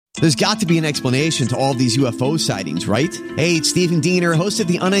There's got to be an explanation to all of these UFO sightings, right? Hey, it's Stephen Diener, host of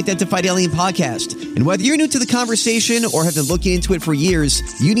the Unidentified Alien Podcast. And whether you're new to the conversation or have been looking into it for years,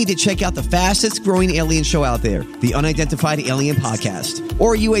 you need to check out the fastest growing alien show out there, the Unidentified Alien Podcast,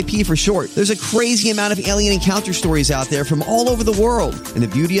 or UAP for short. There's a crazy amount of alien encounter stories out there from all over the world. And the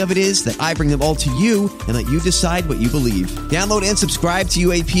beauty of it is that I bring them all to you and let you decide what you believe. Download and subscribe to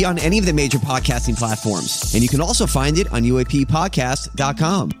UAP on any of the major podcasting platforms. And you can also find it on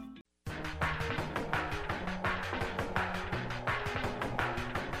UAPpodcast.com.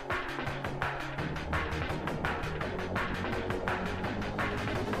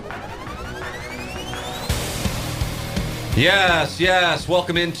 Yes.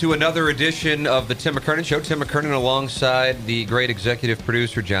 Welcome into another edition of the Tim McKernan Show. Tim McKernan alongside the great executive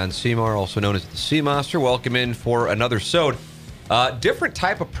producer, John Seymour, also known as the Sea Monster. Welcome in for another sode. Different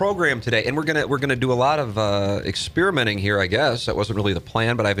type of program today, and we're gonna do a lot of experimenting here, I guess. That wasn't really the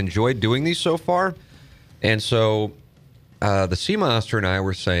plan, but I've enjoyed doing these so far. And so the Sea Monster and I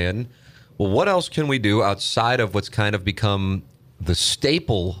were saying, well, what else can we do outside of what's kind of become the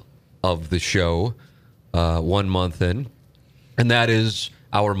staple of the show 1 month in? And that is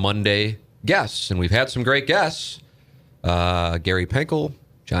our Monday guests. And we've had some great guests. Gary Pinkel,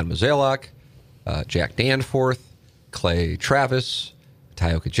 John Mazalok, Jack Danforth, Clay Travis,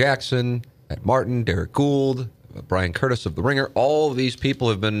 Tioka Jackson, Ed Martin, Derek Gould, Brian Curtis of The Ringer. All of these people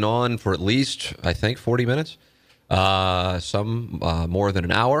have been on for at least, I think, 40 minutes. Some more than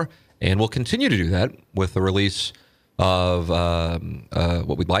an hour. And we'll continue to do that with the release of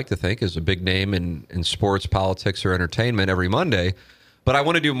what we'd like to think is a big name in sports, politics, or entertainment every Monday. But I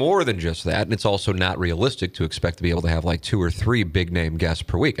want to do more than just that, and it's also not realistic to expect to be able to have like 2 or 3 big-name guests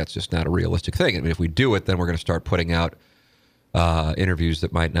per week. That's just not a realistic thing. I mean, if we do it, then we're going to start putting out interviews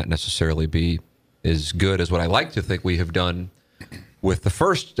that might not necessarily be as good as what I like to think we have done with the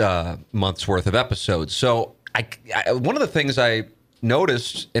first month's worth of episodes. So one of the things I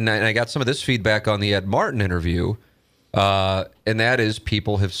noticed, and I got some of this feedback on the Ed Martin interview, and that is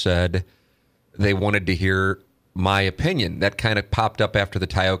people have said they wanted to hear my opinion. That kind of popped up after the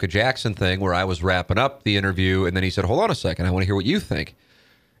Tioka Jackson thing where I was wrapping up the interview, and then he said, hold on a second, I want to hear what you think.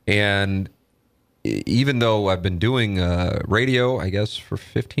 And even though I've been doing radio, I guess, for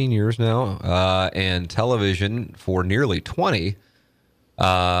 15 years now, and television for nearly 20,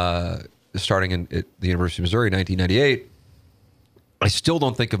 starting at the University of Missouri in 1998, I still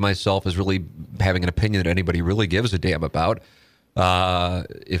don't think of myself as really having an opinion that anybody really gives a damn about.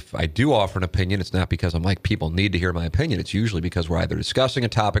 If I do offer an opinion, it's not because I'm like, people need to hear my opinion. It's usually because we're either discussing a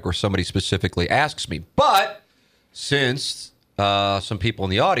topic or somebody specifically asks me. But since some people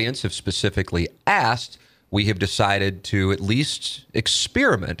in the audience have specifically asked, we have decided to at least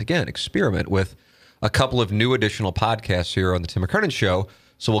experiment with a couple of new additional podcasts here on the Tim McKernan Show.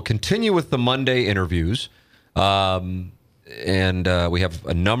 So we'll continue with the Monday interviews. And we have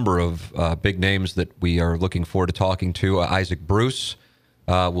a number of big names that we are looking forward to talking to. Isaac Bruce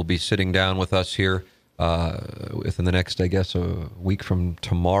will be sitting down with us here within the next, I guess, a week from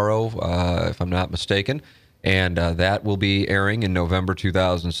tomorrow, if I'm not mistaken. And that will be airing in November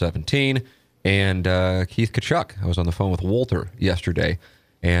 2017. And Keith Kachuk, I was on the phone with Walter yesterday,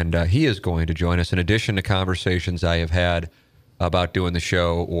 and he is going to join us in addition to conversations I have had about doing the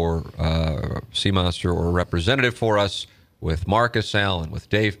show or Sea Monster or a representative for us with Marcus Allen, with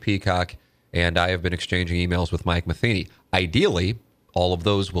Dave Peacock, and I have been exchanging emails with Mike Matheny. Ideally, all of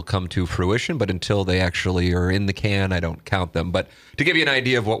those will come to fruition, but until they actually are in the can, I don't count them. But to give you an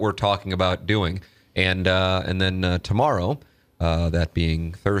idea of what we're talking about doing, and then tomorrow, that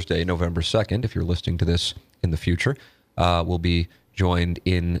being Thursday, November 2nd, if you're listening to this in the future, we'll be joined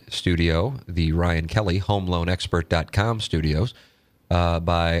in studio, the Ryan Kelly, HomeLoanExpert.com studios,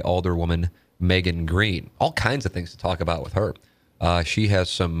 by Alderwoman Megan Green. All kinds of things to talk about with her. She has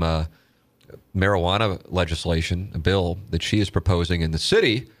some marijuana legislation, a bill that she is proposing in the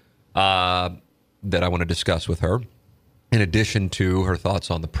city that I want to discuss with her, in addition to her thoughts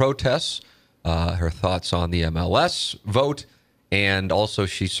on the protests, her thoughts on the MLS vote, and also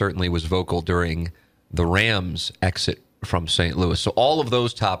she certainly was vocal during the Rams exit from St. Louis. So all of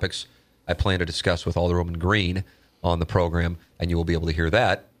those topics I plan to discuss with Alderwoman Green on the program, and you will be able to hear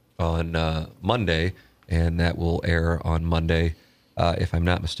that on Monday, and that will air on Monday, if I'm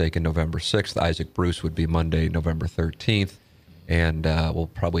not mistaken, November 6th. Isaac Bruce would be Monday, November 13th, and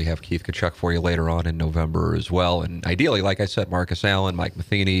we'll probably have Keith Kachuk for you later on in November as well. And ideally, like I said, Marcus Allen, Mike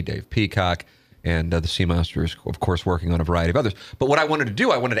Matheny, Dave Peacock, and the Sea Monster is, of course, working on a variety of others. But what I wanted to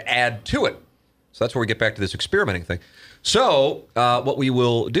do, I wanted to add to it. So that's where we get back to this experimenting thing. So what we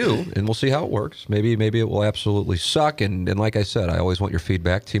will do, and we'll see how it works. Maybe it will absolutely suck. And like I said, I always want your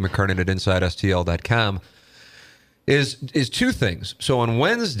feedback. T. McKernan at InsideSTL.com is two things. So on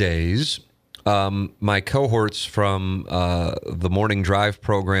Wednesdays, my cohorts from the morning drive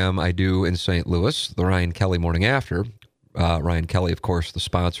program I do in St. Louis, the Ryan Kelly Morning After. Ryan Kelly, of course, the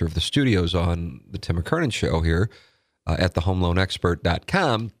sponsor of the studios on the Tim McKernan Show here at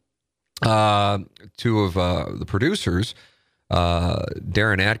thehomeloanexpert.com. Two of the producers,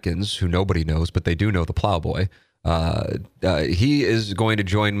 Darren Atkins, who nobody knows, but they do know the Plowboy. He is going to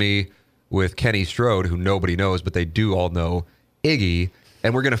join me with Kenny Strode, who nobody knows, but they do all know Iggy.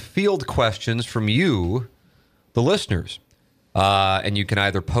 And we're going to field questions from you, the listeners. And you can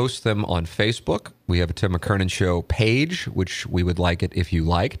either post them on Facebook. We have a Tim McKernan Show page, which we would like it if you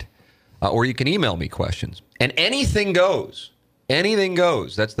liked. Or you can email me questions. And anything goes. Anything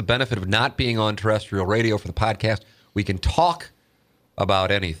goes. That's the benefit of not being on terrestrial radio for the podcast. We can talk about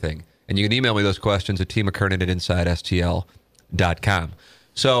anything. And you can email me those questions at tmckernan at InsideSTL.com.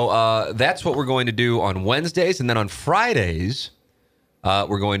 So that's what we're going to do on Wednesdays. And then on Fridays,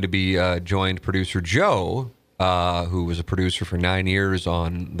 we're going to be joined producer Joe, who was a producer for 9 years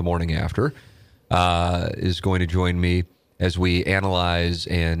on The Morning After, is going to join me as we analyze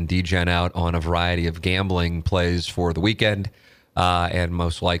and degen out on a variety of gambling plays for the weekend. And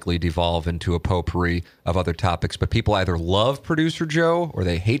most likely devolve into a potpourri of other topics. But people either love Producer Joe or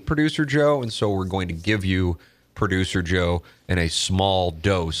they hate Producer Joe, and so we're going to give you Producer Joe in a small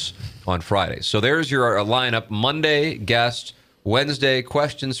dose on Friday. So there's your lineup. Monday, guest. Wednesday,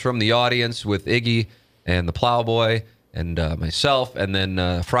 questions from the audience with Iggy and the Plowboy and myself. And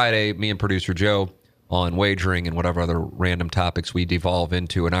then Friday, me and Producer Joe on wagering and whatever other random topics we devolve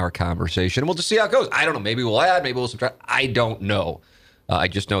into in our conversation. And we'll just see how it goes. I don't know. Maybe we'll add, maybe we'll subtract. I don't know. I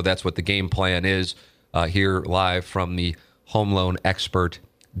just know that's what the game plan is here live from the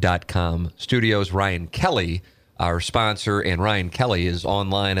HomeLoanExpert.com studios. Ryan Kelly, our sponsor, and Ryan Kelly is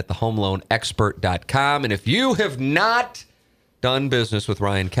online at thehomeloanexpert.com. And if you have not done business with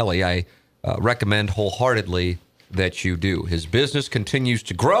Ryan Kelly, I recommend wholeheartedly that you do. His business continues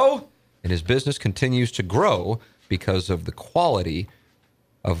to grow. And his business continues to grow because of the quality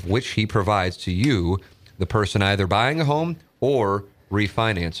of which he provides to you, the person either buying a home or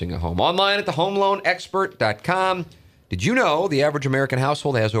refinancing a home. Online at thehomeloanexpert.com. Did you know the average American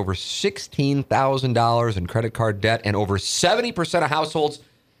household has over $16,000 in credit card debt, and over 70% of households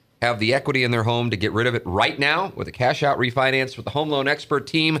have the equity in their home to get rid of it right now? With a cash-out refinance with the Home Loan Expert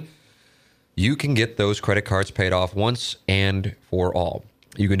team, you can get those credit cards paid off once and for all.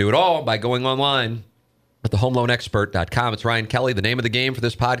 You can do it all by going online at thehomeloanexpert.com. It's Ryan Kelly. The name of the game for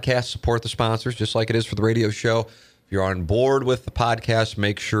this podcast, support the sponsors, just like it is for the radio show. If you're on board with the podcast,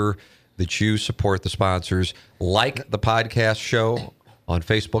 make sure that you support the sponsors. Like the podcast show on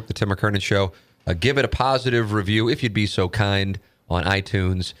Facebook, The Tim McKernan Show. Give it a positive review, if you'd be so kind, on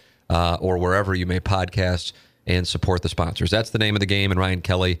iTunes or wherever you may podcast, and support the sponsors. That's the name of the game, and Ryan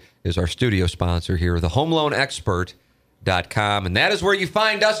Kelly is our studio sponsor here, the HomeLoanExpert.com. And that is where you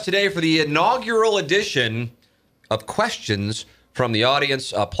find us today for the inaugural edition of questions from the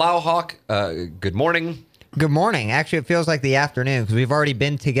audience. Plowhawk, good morning. Good morning. Actually, it feels like the afternoon because we've already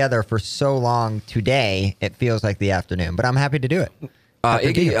been together for so long. Today, it feels like the afternoon, but I'm happy to do it.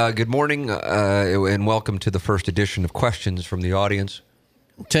 Iggy, good morning, and welcome to the first edition of questions from the audience.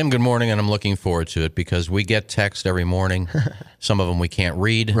 Tim, good morning, and I'm looking forward to it because we get text every morning. Some of them we can't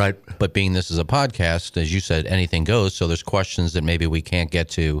read. Right. But being this is a podcast, as you said, anything goes. So there's questions that maybe we can't get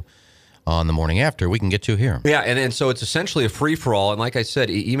to on the morning after. We can get to here. Yeah, and so it's essentially a free-for-all. And like I said,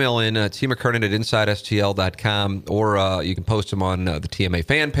 email in T. McKernan at InsideSTL.com, or you can post them on the TMA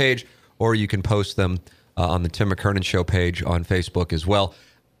fan page, or you can post them on the Tim McKernan Show page on Facebook as well.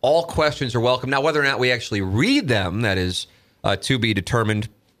 All questions are welcome. Now, whether or not we actually read them, that is to be determined.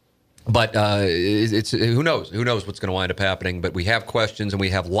 But it's who knows? Who knows what's going to wind up happening? But we have questions, and we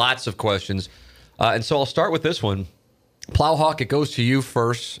have lots of questions. And so I'll start with this one. Plowhawk, it goes to you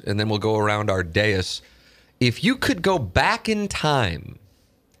first, and then we'll go around our dais. If you could go back in time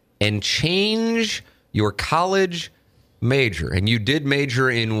and change your college major, and you did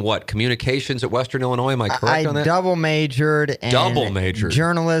major in what? Communications at Western Illinois? Am I correct on that? I double majored in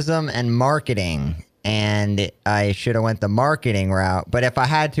journalism and marketing. And I should have went the marketing route. But if I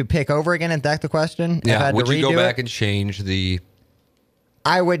had to pick over again, is that the question? Yeah, would you go back and change the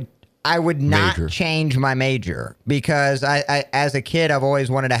I would not major? Change my major because I as a kid, I've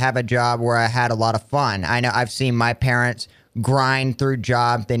always wanted to have a job where I had a lot of fun. I know I've seen my parents grind through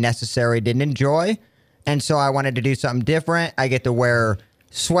jobs they necessarily didn't enjoy. And so I wanted to do something different. I get to wear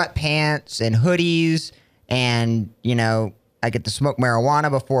sweatpants and hoodies, and, you know, I get to smoke marijuana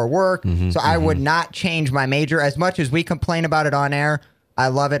before work. So I would not change my major. As much as we complain about it on air, I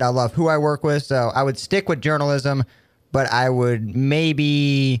love it. I love who I work with. So I would stick with journalism, but I would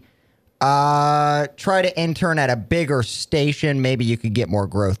maybe try to intern at a bigger station. Maybe you could get more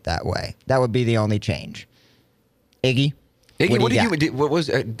growth that way. That would be the only change. Iggy? What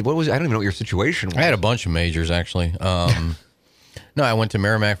was? I don't even know what your situation was. I had a bunch of majors, actually. No, I went to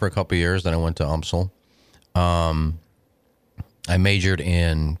Merrimack for a couple of years. Then I went to UMSL. I majored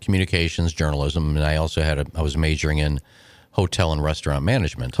in communications journalism, and I also I was majoring in hotel and restaurant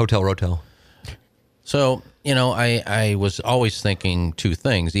management. Hotel Rotel. So, you know, I was always thinking two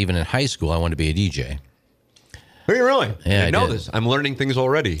things. Even in high school, I wanted to be a DJ. Are you really? Yeah, I know this. I'm learning things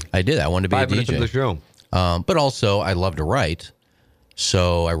already. I did. I wanted to be 5 a DJ. minutes into the show. But also, I love to write.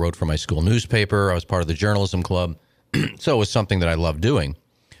 So I wrote for my school newspaper. I was part of the journalism club. So it was something that I loved doing.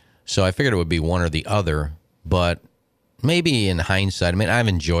 So I figured it would be one or the other. But maybe in hindsight, I mean, I've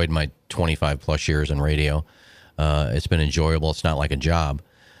enjoyed my 25 plus years in radio. It's been enjoyable. It's not like a job.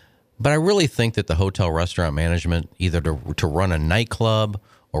 But I really think that the hotel restaurant management, either to run a nightclub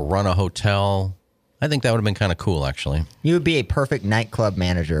or run a hotel, I think that would have been kind of cool, actually. You would be a perfect nightclub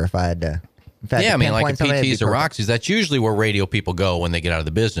manager if I had to. Yeah, I mean, like a PT's or Roxy's, that's usually where radio people go when they get out of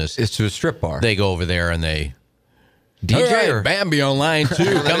the business. It's to a strip bar. They go over there and they... DJ or Bambi on line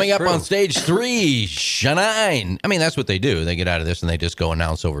 2, coming up on stage 3, Shania. I mean, that's what they do. They get out of this and they just go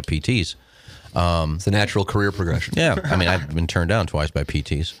announce over PTs. It's a natural career progression. Yeah, I mean, I've been turned down twice by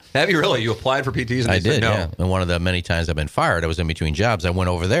PTs. Have you really? You applied for PTs? And I did, did, no. yeah. And one of the many times I've been fired, I was in between jobs. I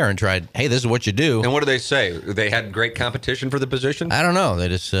went over there and tried, hey, this is what you do. And what do they say? They had great competition for the position? I don't know. They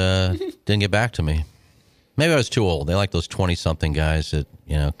just didn't get back to me. Maybe I was too old. They like those 20-something guys that,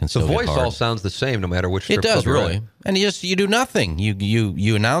 you know, can still The voice get hard. all sounds the same no matter which It strip does, club you're really. at. And you do nothing.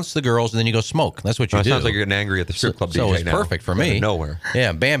 You announce the girls and then you go smoke. That's what you It do. sounds like you're getting angry at the strip club DJ So it's now. perfect for me. Out of nowhere.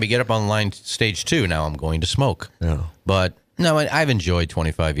 Yeah, Bambi, get up on line stage 2. Now I'm going to smoke. Yeah. But no, I've enjoyed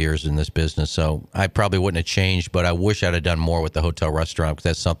 25 years in this business, so I probably wouldn't have changed, but I wish I'd have done more with the hotel restaurant because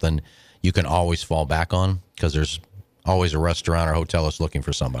that's something you can always fall back on because there's always a restaurant or hotel that's looking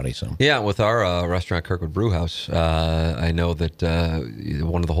for somebody. So Yeah, with our restaurant, Kirkwood Brewhouse, I know that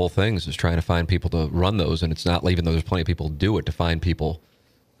one of the whole things is trying to find people to run those, and it's not, even though there's plenty of people who do it, to find people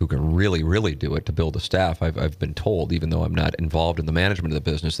who can really, really do it, to build a staff. I've been told, even though I'm not involved in the management of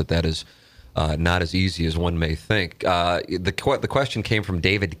the business, that is not as easy as one may think. The question came from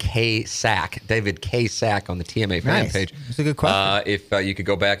David K. Sack. David K. Sack on the TMA fan page. That's a good question. If you could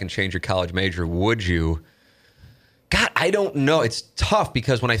go back and change your college major, would you? God, I don't know. It's tough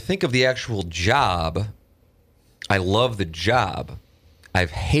because when I think of the actual job, I love the job.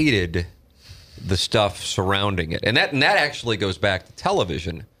 I've hated the stuff surrounding it. And that actually goes back to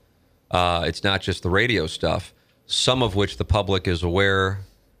television. It's not just the radio stuff, some of which the public is aware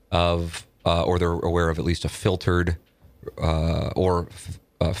of, or they're aware of at least a filtered or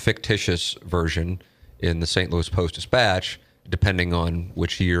fictitious version in the St. Louis Post-Dispatch, depending on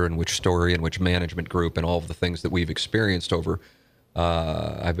which year and which story and which management group and all of the things that we've experienced over.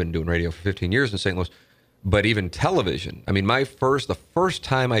 I've been doing radio for 15 years in St. Louis, but even television. I mean, the first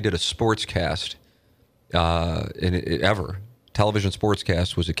time I did a sportscast ever, television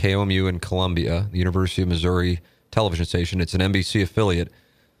sportscast, was at KOMU in Columbia, the University of Missouri television station. It's an NBC affiliate,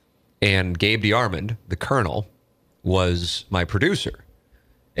 and Gabe DeArmond, the Colonel, was my producer,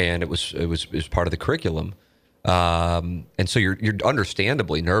 and it was part of the curriculum. And so you're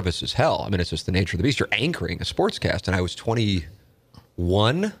understandably nervous as hell. I mean, it's just the nature of the beast. You're anchoring a sportscast, and I was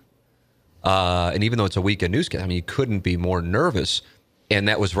 21. And even though it's a weekend newscast, I mean, you couldn't be more nervous. And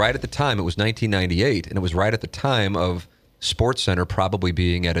that was right at the time. It was 1998, and it was right at the time of SportsCenter probably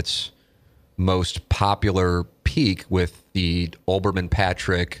being at its most popular peak with the Olbermann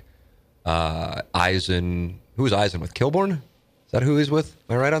Patrick, Eisen. Who was Eisen with? Kilborn? Is that who he's with?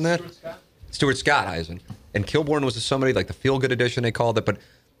 Am I right on that? Stuart Scott Eisen. And Kilborn was somebody like the feel-good edition, they called it. But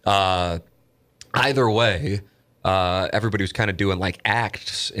either way, everybody was kind of doing like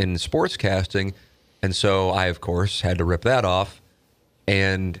acts in sportscasting. And so I, of course, had to rip that off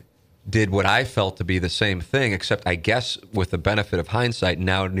and did what I felt to be the same thing, except I guess with the benefit of hindsight,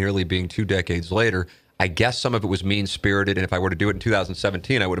 now nearly being 2 decades later, I guess some of it was mean-spirited. And if I were to do it in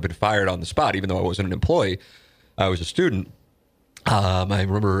 2017, I would have been fired on the spot, even though I wasn't an employee. I was a student. I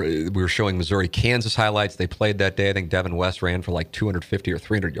remember we were showing Missouri-Kansas highlights. They played that day. I think Devin West ran for like 250 or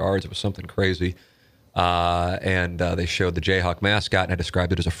 300 yards. It was something crazy. And they showed the Jayhawk mascot, and I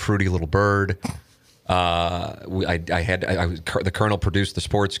described it as a fruity little bird. The Colonel produced the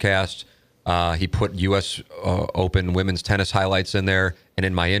sportscast. He put U.S. Open women's tennis highlights in there. And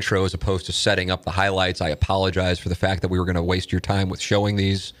in my intro, as opposed to setting up the highlights, I apologize for the fact that we were going to waste your time with showing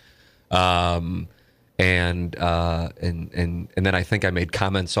these. And then I think I made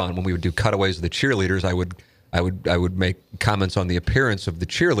comments on when we would do cutaways of the cheerleaders. I would make comments on the appearance of the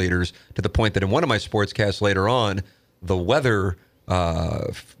cheerleaders to the point that in one of my sportscasts later on, the weather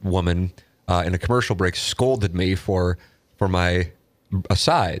woman in a commercial break scolded me for my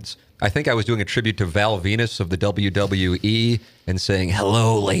asides. I think I was doing a tribute to Val Venus of the WWE and saying,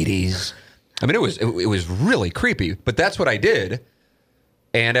 "Hello, ladies." I mean, it was really creepy, but that's what I did.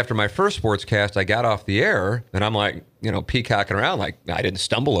 And after my first sportscast, I got off the air, and I'm like, peacocking around, like I didn't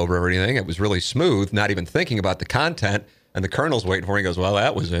stumble over or anything. It was really smooth, not even thinking about the content. And the colonel's waiting for me. He goes, "Well,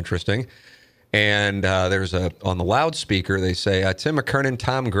 that was interesting." And there's on the loudspeaker, they say, "Tim McKernan,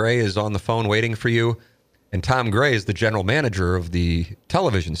 Tom Gray is on the phone waiting for you." And Tom Gray is the general manager of the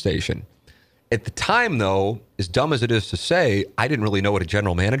television station. At the time, though, as dumb as it is to say, I didn't really know what a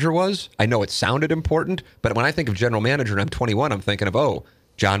general manager was. I know it sounded important, but when I think of general manager and I'm 21, I'm thinking of,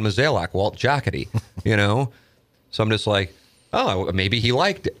 John Mozeliak, Walt Jocketty, So I'm just like, maybe he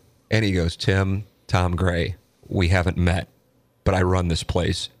liked it. And he goes, "Tim, Tom Gray, we haven't met, but I run this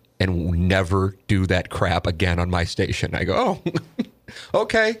place and we'll never do that crap again on my station." I go, "Oh,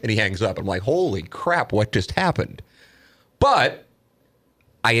 okay." And he hangs up. I'm like, holy crap, what just happened? But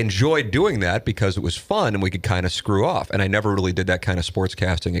I enjoyed doing that because it was fun and we could kind of screw off. And I never really did that kind of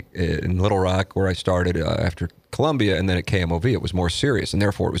sportscasting in Little Rock, where I started after Columbia, and then at KMOV. It was more serious, and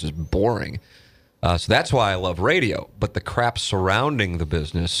therefore it was just boring. So that's why I love radio. But the crap surrounding the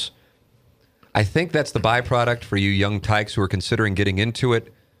business, I think that's the byproduct for you young tykes who are considering getting into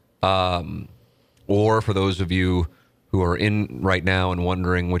it, or for those of you who are in right now and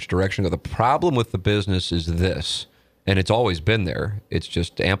wondering which direction to go. The problem with the business is this, and it's always been there, it's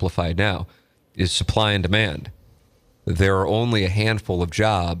just amplified now, is supply and demand. There are only a handful of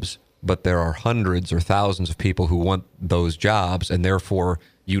jobs, but there are hundreds or thousands of people who want those jobs, and therefore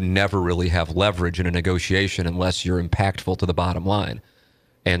you never really have leverage in a negotiation unless you're impactful to the bottom line.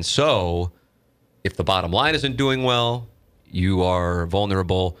 And so if the bottom line isn't doing well, you are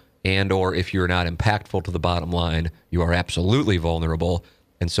vulnerable, and or if you're not impactful to the bottom line, you are absolutely vulnerable.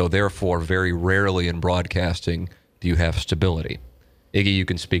 And so therefore, very rarely in broadcasting do you have stability. Iggy, you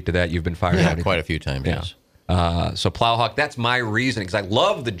can speak to that. You've been fired out quite a few times, yes. So Plowhawk, that's my reasoning, because I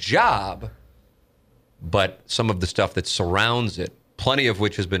love the job, but some of the stuff that surrounds it, plenty of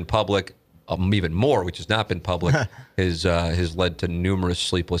which has been public, even more which has not been public, has led to numerous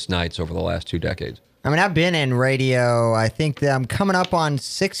sleepless nights over the last 2 decades. I mean, I've been in radio, I think that I'm coming up on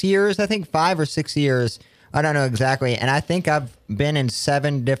 6 years, 5 or 6 years. I don't know exactly. And I think I've been in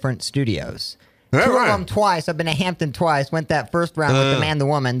 7 different studios. Yeah, 2 right. of them twice. I've been to Hampton twice. Went that first round with The Man, the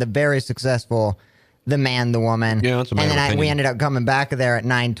Woman, the very successful The Man, the Woman. Yeah, that's a matter and then of opinion. we ended up coming back there at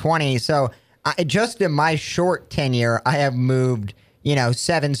 920. So just in my short tenure, I have moved,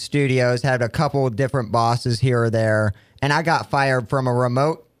 7 studios, had a couple of different bosses here or there. And I got fired from a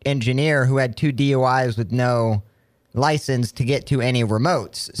remote engineer who had 2 DUIs with no license to get to any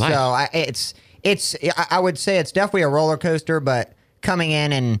remotes. Nice. So I would say it's definitely a roller coaster, but coming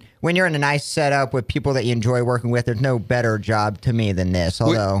in and when you're in a nice setup with people that you enjoy working with, there's no better job to me than this.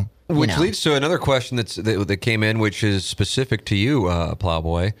 Although, which leads to another question that came in, which is specific to you,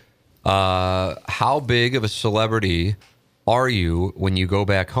 Plowboy. How big of a celebrity are you when you go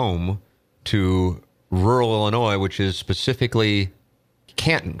back home to rural Illinois, which is specifically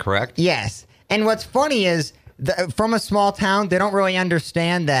Canton, correct? Yes. And what's funny is from a small town, they don't really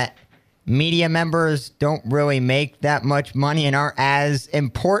understand that media members don't really make that much money and aren't as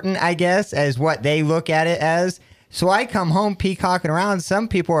important, I guess, as what they look at it as. So I come home peacocking around. Some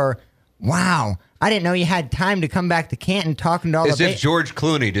people are, wow, I didn't know you had time to come back to Canton talking to all As the... if George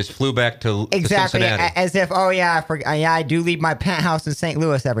Clooney just flew back to Exactly. Cincinnati. As if, I forgot. Yeah, I do leave my penthouse in St.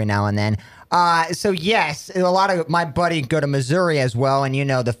 Louis every now and then. So yes, a lot of my buddies go to Missouri as well, and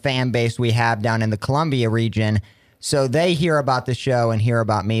the fan base we have down in the Columbia region. So they hear about the show and hear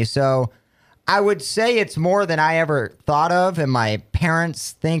about me. So I would say it's more than I ever thought of, and my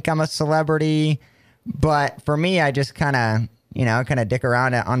parents think I'm a celebrity. But for me, I just kind of dick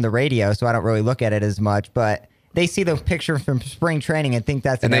around on the radio, so I don't really look at it as much. But they see the picture from spring training and think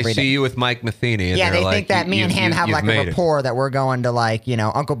that's and an they everyday. see you with Mike Matheny. And Yeah, they're they like, think that me and him have you've like a made it. rapport that we're going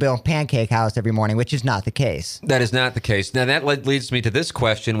to Uncle Bill Pancake House every morning, which is not the case. That is not the case. Now, that leads me to this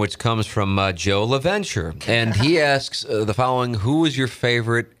question, which comes from Joe LaVenture. And he asks the following: who is your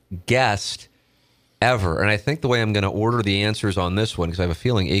favorite guest ever? And I think the way I'm going to order the answers on this one, because I have a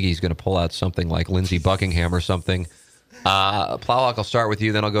feeling Iggy's going to pull out something like Lindsey Buckingham or something. Plowhawk, I'll start with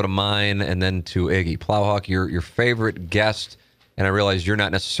you, then I'll go to mine, and then to Iggy. Plowhawk, your favorite guest, and I realize you're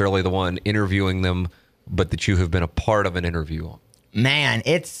not necessarily the one interviewing them, but that you have been a part of an interview. Man,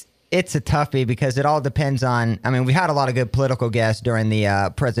 it's a toughie because it all depends on. I mean, we had a lot of good political guests during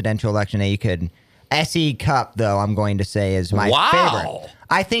the presidential election that you could. S.E. Cupp, though, I'm going to say is my favorite.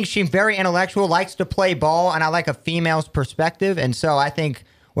 I think she's very intellectual, likes to play ball, and I like a female's perspective. And so I think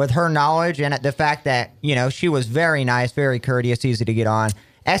with her knowledge and the fact that, she was very nice, very courteous, easy to get on.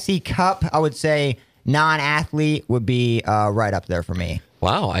 S.E. Cupp, I would say non-athlete would be right up there for me.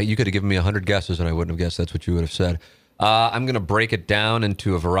 Wow. You could have given me 100 guesses and I wouldn't have guessed that's what you would have said. I'm going to break it down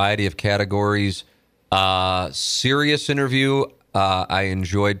into a variety of categories. Serious interview. I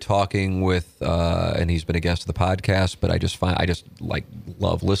enjoyed talking with, and he's been a guest of the podcast, but I just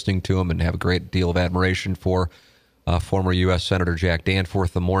love listening to him and have a great deal of admiration for former U.S. Senator Jack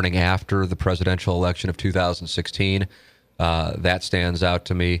Danforth the morning after the presidential election of 2016. That stands out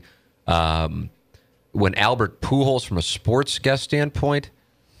to me. When Albert Pujols, from a sports guest standpoint,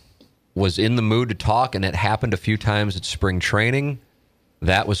 was in the mood to talk, and it happened a few times at spring training,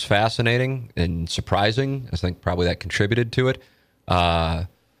 that was fascinating and surprising. I think probably that contributed to it.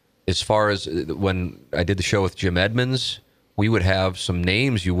 As far as when I did the show with Jim Edmonds, we would have some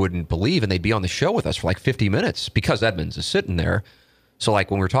names you wouldn't believe, and they'd be on the show with us for like 50 minutes because Edmonds is sitting there. So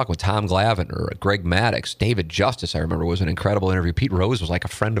like when we were talking with Tom Glavine or Greg Maddux, David Justice, I remember, was an incredible interview. Pete Rose was like a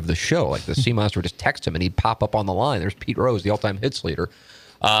friend of the show. Like the Sea Monster would just text him and he'd pop up on the line. There's Pete Rose, the all-time hits leader.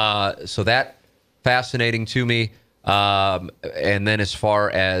 So that fascinating to me. And then as far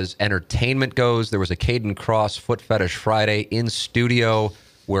as entertainment goes, there was a Caden Cross Foot Fetish Friday in studio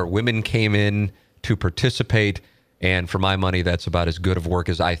where women came in to participate. And for my money, that's about as good of work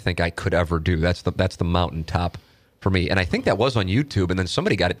as I think I could ever do. That's the mountaintop for me. And I think that was on YouTube, and then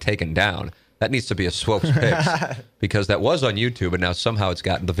somebody got it taken down. That needs to be a Swopes Picks because that was on YouTube, and now somehow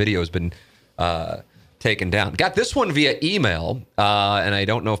the video has been taken down. Got this one via email, and I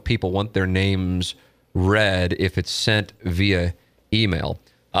don't know if people want their names read if it's sent via email.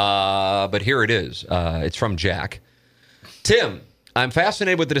 But here it is. It's from Jack. Tim, I'm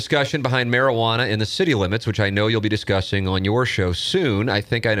fascinated with the discussion behind marijuana in the city limits, which I know you'll be discussing on your show soon. I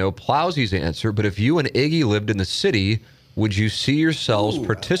think I know Plowsy's answer, but if you and Iggy lived in the city, would you see yourselves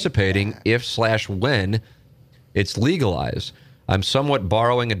participating if/when it's legalized? I'm somewhat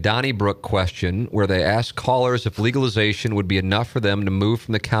borrowing a Donnybrook question where they ask callers if legalization would be enough for them to move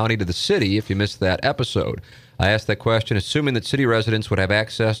from the county to the city if you missed that episode. I asked that question assuming that city residents would have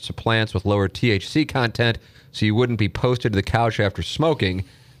access to plants with lower THC content so you wouldn't be posted to the couch after smoking.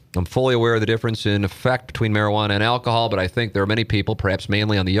 I'm fully aware of the difference in effect between marijuana and alcohol, but I think there are many people, perhaps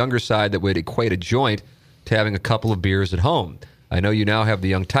mainly on the younger side, that would equate a joint to having a couple of beers at home. I know you now have the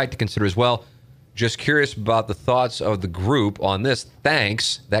young tyke to consider as well. Just curious about the thoughts of the group on this.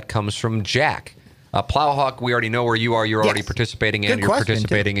 Thanks. That comes from Jack. Plowhawk, we already know where you are. You're already participating, and you're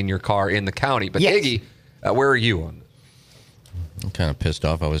participating in your car in the county. But Iggy, where are you on this? I'm kind of pissed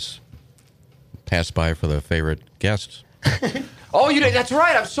off. I was passed by for the favorite guests. Oh, you did? That's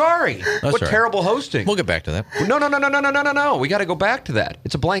right. I'm sorry. What right. terrible hosting. We'll get back to that. No. We got to go back to that.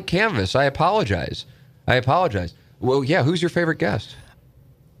 It's a blank canvas. I apologize. Well, yeah, who's your favorite guest?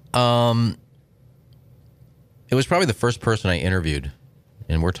 It was probably the first person I interviewed,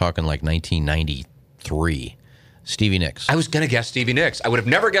 and we're talking like 1993. Stevie Nicks. I was going to guess Stevie Nicks. I would have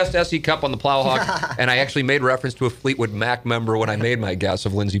never guessed S.E. Cupp on the Plowhawk, and I actually made reference to a Fleetwood Mac member when I made my guess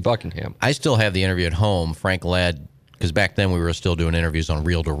of Lindsey Buckingham. I still have the interview at home. Frank Ladd, because back then we were still doing interviews on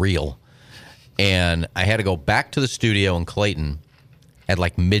reel to reel, and I had to go back to the studio in Clayton at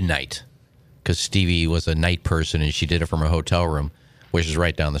like midnight because Stevie was a night person, and she did it from her hotel room, which is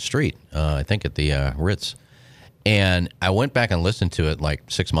right down the street, I think at the Ritz. And I went back and listened to it like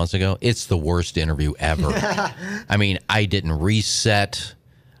 6 months ago. It's the worst interview ever. I mean, I didn't reset.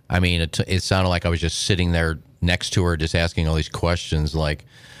 I mean, it sounded like I was just sitting there next to her just asking all these questions like,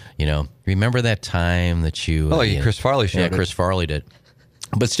 remember that time that you... Chris Farley showed it. Yeah, Chris Farley did.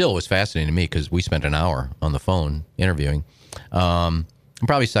 But still, it was fascinating to me because we spent an hour on the phone interviewing. I'm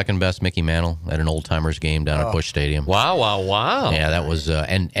probably second best Mickey Mantle at an Old Timers game down at Busch Stadium. Wow. Yeah, that was,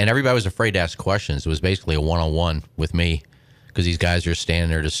 and everybody was afraid to ask questions. It was basically a one-on-one with me because these guys are standing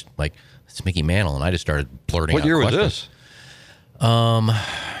there just like, it's Mickey Mantle, and I just started blurting out questions. What year was this?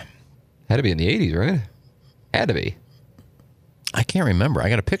 Had to be in the 80s, right? Had to be. I can't remember. I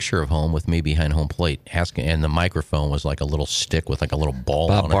got a picture of home with me behind home plate asking, and the microphone was like a little stick with like a little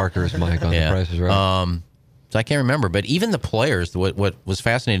ball on it. Bob Barker's mic on The Price is Right. So I can't remember, but even the players, what was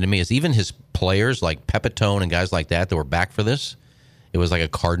fascinating to me is even his players like Pepitone and guys like that were back for this. It was like a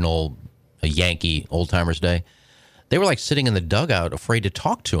Yankee Old Timers day. They were like sitting in the dugout, afraid to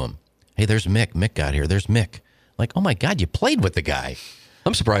talk to him. Hey, there's Mick. Mick got here. There's Mick. Like, oh my God, you played with the guy.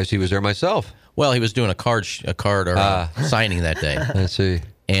 I'm surprised he was there myself. Well, he was doing a card signing that day. I see.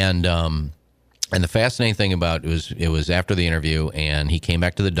 And the fascinating thing about it was after the interview, and he came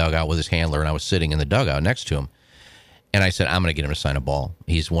back to the dugout with his handler, and I was sitting in the dugout next to him. And I said, I'm going to get him to sign a ball.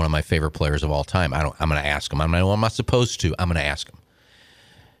 He's one of my favorite players of all time. I'm going to ask him. I'm not supposed to. I'm going to ask him.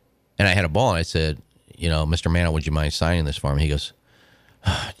 And I had a ball, and I said, Mr. Mantle, would you mind signing this for me? He goes,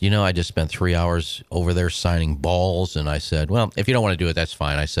 I just spent 3 hours over there signing balls. And I said, well, if you don't want to do it, that's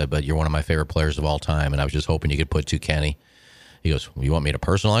fine. I said, but you're one of my favorite players of all time, and I was just hoping you could put to Kenny. He goes, well, you want me to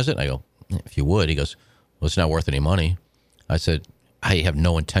personalize it? And I go, if you would. He goes, well, it's not worth any money. I said, I have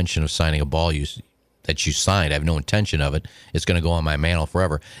no intention of signing a ball that you signed. I have no intention of it. It's going to go on my mantle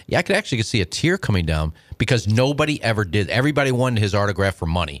forever. Yeah, I could see a tear coming down because nobody ever did. Everybody wanted his autograph for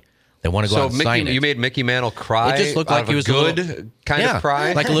money. They want to go out and sign it. You made Mickey Mantle cry. It just looked like he was good kind of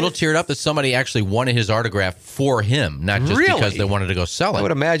cry, like a little teared up that somebody actually wanted his autograph for him, not just because they wanted to go sell it. I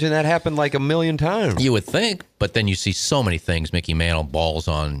would imagine that happened like a million times. You would think, but then you see so many things. Mickey Mantle balls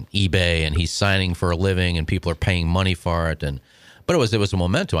on eBay, and he's signing for a living, and people are paying money for it. But it was a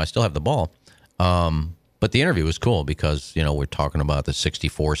memento. I still have the ball. But the interview was cool because we're talking about the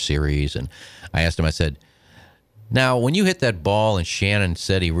 '64 series, and I asked him. I said, now, when you hit that ball and Shannon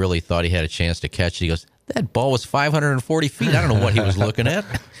said he really thought he had a chance to catch it, he goes, that ball was 540 feet. I don't know what he was looking at.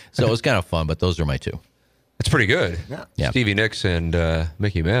 So it was kind of fun, but those are my two. That's pretty good. Yeah. Stevie Nicks and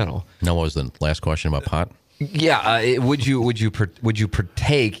Mickey Mantle. Now, what was the last question about pot? Yeah. Would you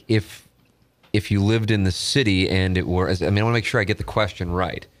partake if you lived in the city and it were? I want to make sure I get the question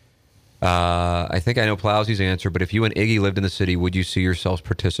right. I think I know Plowsy's answer, but if you and Iggy lived in the city, would you see yourselves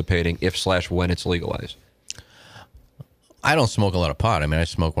participating if/when it's legalized? I don't smoke a lot of pot. I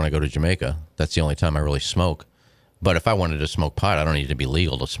smoke when I go to Jamaica. That's the only time I really smoke. But if I wanted to smoke pot, I don't need to be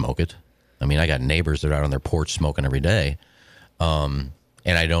legal to smoke it. I got neighbors that are out on their porch smoking every day. And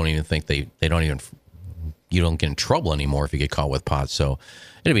I don't even think you don't get in trouble anymore if you get caught with pot. So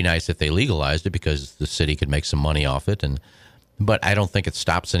it'd be nice if they legalized it because the city could make some money off it. But I don't think it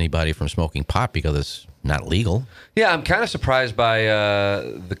stops anybody from smoking pot because it's not legal. Yeah, I'm kind of surprised by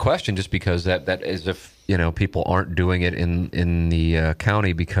the question just because that is if people aren't doing it in the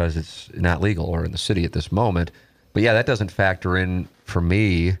county because it's not legal or in the city at this moment. But yeah, that doesn't factor in for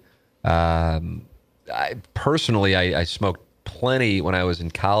me. I smoked plenty when I was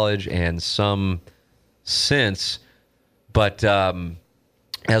in college and some since, but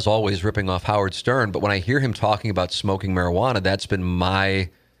as always, ripping off Howard Stern. But when I hear him talking about smoking marijuana, that's been my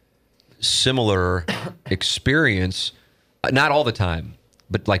similar experience. Not all the time,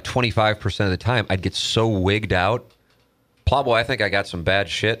 but like 25% of the time, I'd get so wigged out. Plowboy, I think I got some bad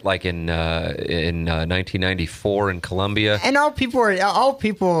shit, like in 1994 in Colombia. And all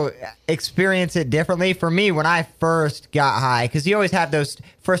people experience it differently. For me, when I first got high, because you always have those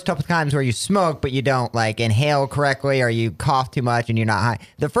first couple times where you smoke, but you don't like inhale correctly, or you cough too much and you're not high.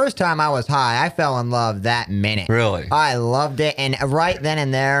 The first time I was high, I fell in love that minute. Really? I loved it, and right then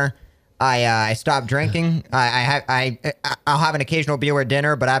and there, I stopped drinking. I'll have an occasional beer at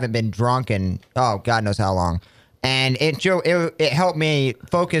dinner, but I haven't been drunk in God knows how long. And it helped me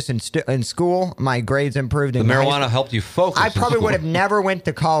focus in school. My grades improved. The marijuana helped you focus. I probably would have never went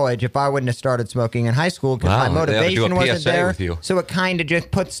to college if I wouldn't have started smoking in high school because my motivation wasn't there. So it kind of just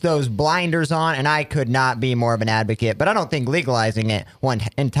puts those blinders on, and I could not be more of an advocate. But I don't think legalizing it won't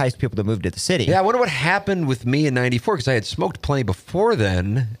entice people to move to the city. Yeah, I wonder what happened with me in '94 because I had smoked plenty before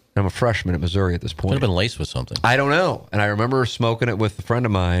then. I'm a freshman at Missouri at this point. Could have been laced with something. I don't know. And I remember smoking it with a friend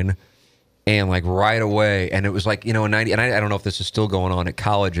of mine. And like right away, and it was like, in 90, and I don't know if this is still going on at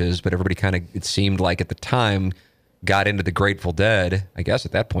colleges, but everybody kind of, it seemed like at the time, got into the Grateful Dead. I guess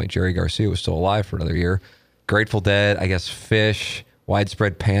at that point, Jerry Garcia was still alive for another year. Grateful Dead, I guess Fish,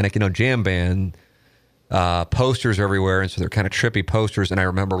 Widespread Panic, jam band, posters everywhere. And so they're kind of trippy posters. And I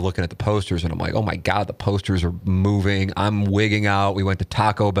remember looking at the posters and I'm like, oh my God, the posters are moving. I'm wigging out. We went to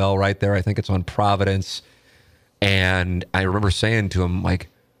Taco Bell right there. I think it's on Providence. And I remember saying to him, like,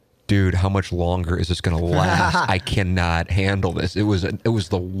 dude, how much longer is this going to last? I cannot handle this. It was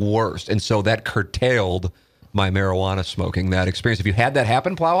the worst. And so that curtailed my marijuana smoking, that experience. If you had that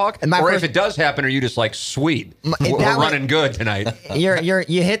happen, Plowhawk, if it does happen, are you just like, sweet, we're running good tonight?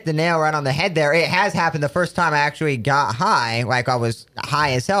 You hit the nail right on the head there. It has happened the first time I actually got high. Like I was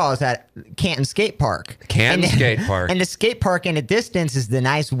high as hell. I was at Canton Skate Park. Skate Park. And the skate park in the distance is the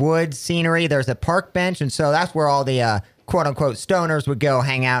nice woods scenery. There's a park bench. And so that's where all the quote-unquote stoners would go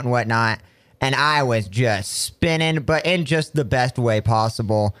hang out and whatnot, and I was just spinning, but in just the best way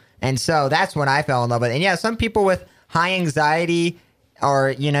possible. And so that's when I fell in love with it. And yeah, some people with high anxiety,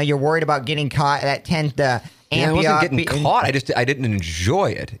 or you're worried about getting caught, that tends to amp I you wasn't up. getting caught. I didn't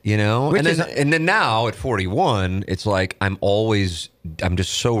enjoy it, And then now at 41, it's like I'm just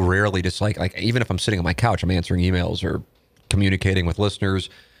so rarely just like even if I'm sitting on my couch, I'm answering emails or communicating with listeners.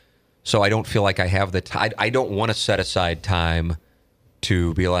 So I don't feel like I have the time. I don't want to set aside time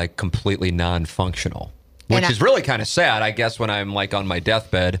to be like completely non-functional, which is really kind of sad. I guess when I'm like on my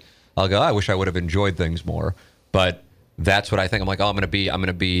deathbed, I'll go, I wish I would have enjoyed things more. But that's what I think. I'm like, I'm going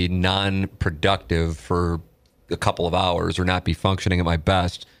to be non-productive for a couple of hours or not be functioning at my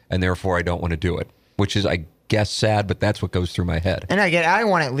best, and therefore I don't want to do it, which is, I guess, sad, but that's what goes through my head. And I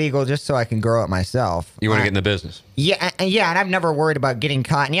want it legal just so I can grow it myself. You want to get in the business? Yeah, and I've never worried about getting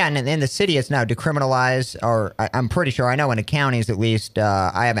caught. And and in the city, it's now decriminalized, or I'm pretty sure, I know in the counties at least,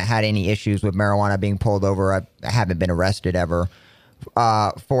 I haven't had any issues with marijuana being pulled over. I haven't been arrested ever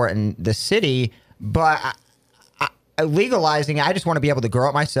for it in the city, but legalizing, I just want to be able to grow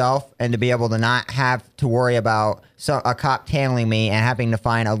it myself and to be able to not have to worry about a cop tailing me and having to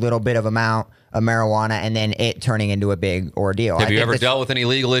find a little bit of amount of marijuana and then it turning into a big ordeal. Have you ever dealt with any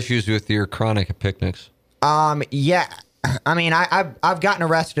legal issues with your chronic picnics? Yeah. I mean, I've gotten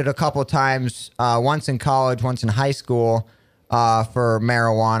arrested a couple of times, once in college, once in high school, for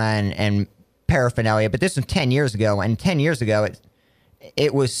marijuana and paraphernalia. But this was 10 years ago, and 10 years ago,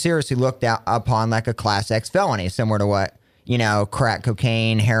 it was seriously looked upon like a Class X felony, similar to what, crack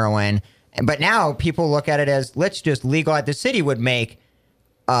cocaine, heroin. But now people look at it as, let's just legalize. The city would make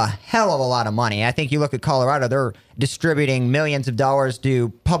a hell of a lot of money. I think you look at Colorado, they're distributing millions of dollars to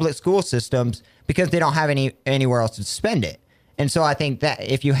public school systems because they don't have anywhere else to spend it. And so I think that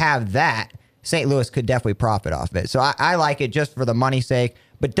if you have that, St. Louis could definitely profit off of it. So I like it just for the money's sake,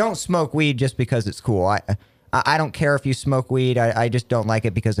 but don't smoke weed just because it's cool. I don't care if you smoke weed. I just don't like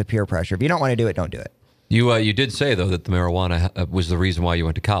it because of peer pressure. If you don't want to do it, don't do it. You did say, though, that the marijuana was the reason why you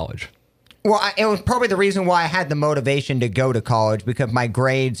went to college. Well, it was probably the reason why I had the motivation to go to college, because my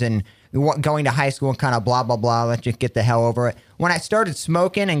grades and going to high school and kind of blah, blah, blah, let's just get the hell over it. When I started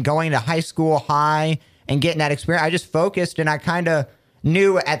smoking and going to high school high and getting that experience, I just focused, and I kind of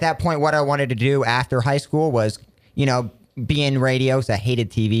knew at that point what I wanted to do after high school was, be in radio. So I hated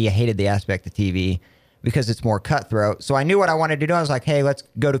TV. I hated the aspect of TV because it's more cutthroat. So I knew what I wanted to do. I was like, hey, let's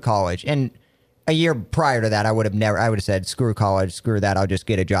go to college. And a year prior to that, I would have said, screw college, screw that. I'll just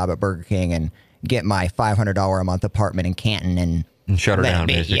get a job at Burger King and get my $500 a month apartment in Canton and shut her down,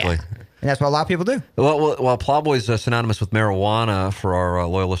 basically. Yeah. And that's what a lot of people do. Well, Plowboy's synonymous with marijuana for our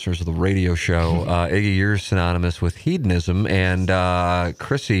loyal listeners of the radio show. Iggy, you're synonymous with hedonism. And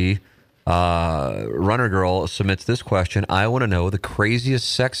Chrissy, Runner Girl, submits this question. I want to know the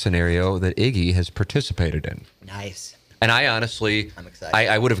craziest sex scenario that Iggy has participated in. Nice. And I honestly, I'm excited.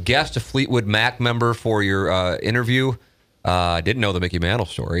 I would have guessed a Fleetwood Mac member for your interview. I didn't know the Mickey Mantle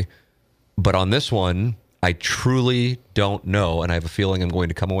story. But on this one, I truly don't know, and I have a feeling I'm going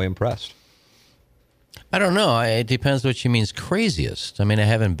to come away impressed. I don't know. It depends what she means craziest. I mean, I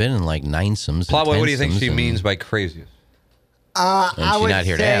haven't been in like ninesomes. Plowboy, what do you think she means by craziest? She's not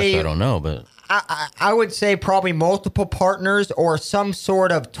here to ask, so I don't know. But I would say probably multiple partners or some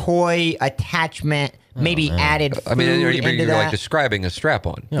sort of toy attachment, maybe added food. I mean, you're into that. like describing a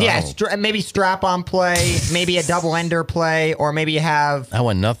strap-on. Yeah, maybe strap-on play, maybe a double-ender play, or maybe you have... I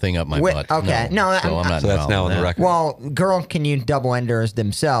want nothing up my butt. Okay, so I'm not. So that's now on the record. Well, girl can use double-enders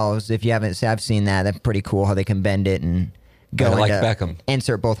themselves. If you haven't, I've seen that. That's pretty cool how they can bend it and go like into Beckham.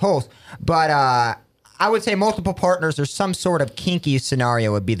 Insert both holes. But I would say multiple partners or some sort of kinky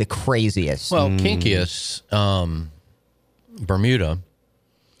scenario would be the craziest. Well, kinkiest, Bermuda.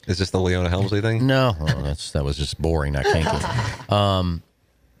 Is this the Leona Helmsley thing? No, that was just boring, not kinky.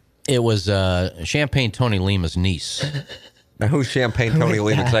 It was Champagne Tony Lima's niece. Now, who's Champagne Tony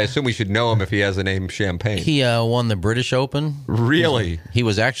Lima? Because I assume we should know him if he has the name Champagne. He won the British Open. Really? He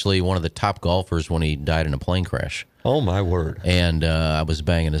was actually one of the top golfers when he died in a plane crash. Oh, my word. And I was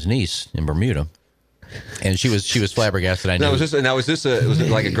banging his niece in Bermuda. And she was flabbergasted. I knew. Was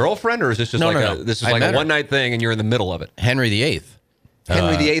it like a girlfriend, or is this just this is like a one-night thing and you're in the middle of it? Henry VIII.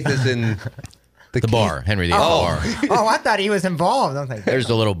 Henry VIII is in the bar. Henry VIII bar. Oh, I thought he was involved. I was like, there's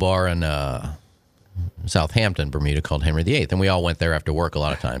a little bar in Southampton, Bermuda, called Henry VIII, and we all went there after work a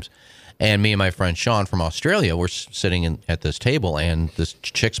lot of times. And me and my friend Sean from Australia were sitting at this table, and this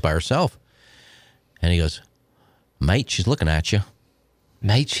chick's by herself. And he goes, "Mate, she's looking at you."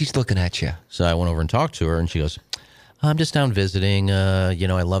 Mate, she's looking at you. So I went over and talked to her, and she goes, "I'm just down visiting. I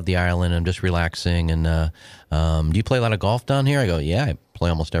love the island. I'm just relaxing. And do you play a lot of golf down here?" I go, "Yeah, I play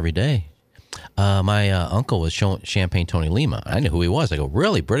almost every day." My uncle was Champagne Tony Lima. I knew who he was. I go,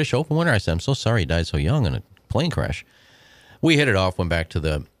 "Really? British Open winner?" I said, "I'm so sorry he died so young in a plane crash. We hit it off, went back to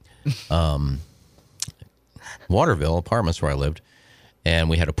the Waterville apartments where I lived, and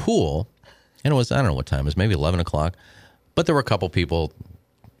we had a pool, and it was, I don't know what time, it was maybe 11 o'clock, but there were a couple people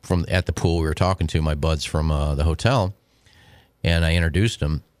at the pool we were talking to, my buds from the hotel, and I introduced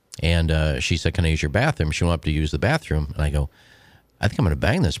them, and she said, "Can I use your bathroom?" She went up to use the bathroom, and I go, "I think I'm going to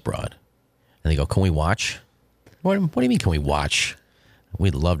bang this broad." And they go, "Can we watch?" What do you mean, can we watch?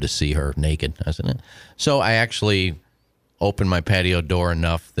 We'd love to see her naked. I said, eh. So I actually opened my patio door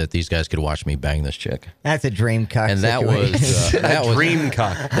enough that these guys could watch me bang this chick. That's a dream cock And that situation. was Dream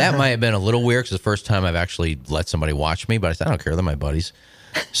cock. That might have been a little weird because the first time I've actually let somebody watch me, but I said, I don't care, they're my buddies.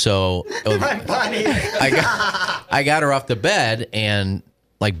 So I got her off the bed and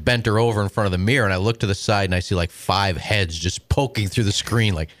like bent her over in front of the mirror, and I looked to the side and I see like 5 heads just poking through the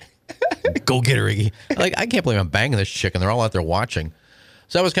screen like, go get her, Iggy. Like, I can't believe I'm banging this chick and they're all out there watching.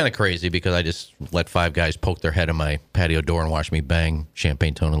 So that was kind of crazy because I just let 5 guys poke their head in my patio door and watch me bang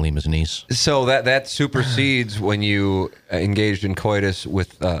Champagne Tony Lima's niece. So that supersedes when you engaged in coitus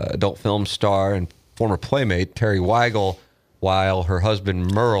with adult film star and former playmate Terry Weigel while her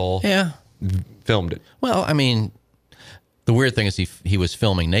husband Merle filmed it. Well, I mean, the weird thing is he was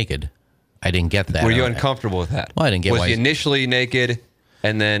filming naked. I didn't get that. Were you uncomfortable with that? Well, I didn't get Was why he initially naked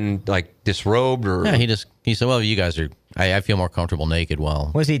and then like disrobed, or Yeah, he said, "Well, you guys are. I feel more comfortable naked."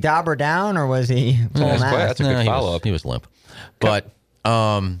 While Was he dauber down or was he full That's mass? quite- that's a good he follow-up. was limp, but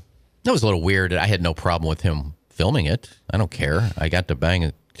that was a little weird. I had no problem with him filming it. I don't care. I got to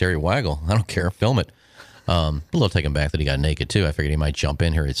bang Terry Weigel. I don't care. Film it. A little taken back that he got naked too. I figured he might jump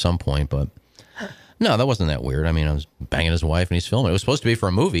in here at some point, but no, that wasn't that weird. I mean, I was banging his wife and he's filming. It was supposed to be for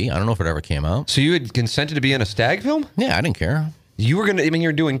a movie. I don't know if it ever came out. So you had consented to be in a stag film? Yeah, I didn't care. You were gonna. I mean,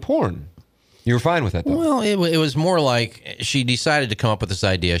 you're doing porn. You were fine with that, though. Well, it was more like she decided to come up with this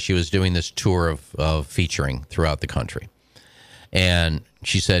idea. She was doing this tour of featuring throughout the country. And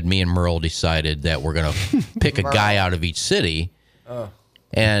she said, me and Merle decided that we're going to pick a guy out of each city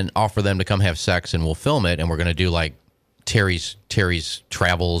and offer them to come have sex, and we'll film it. And we're going to do like Terry's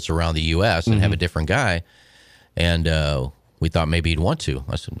travels around the U.S. and have a different guy. And we thought maybe he'd want to.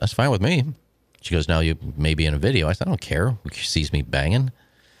 I said, that's fine with me. She goes, now you may be in a video. I said, I don't care. She sees me banging.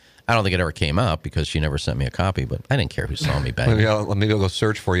 I don't think it ever came out because she never sent me a copy, but I didn't care who saw me banging. Maybe I'll go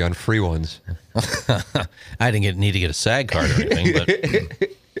search for you on free ones. I didn't need to get a SAG card or anything, but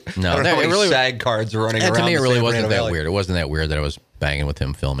no, I don't know how many SAG cards are running around. to me, it the really San wasn't Fernando that Valley. weird. It wasn't that weird that I was banging with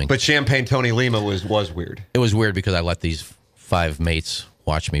him filming. But Champagne Tony Lima was weird. It was weird because I let these 5 mates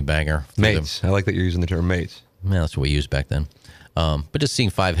watch me bang her. Mates. I like that you're using the term mates. Yeah, that's what we used back then. But just seeing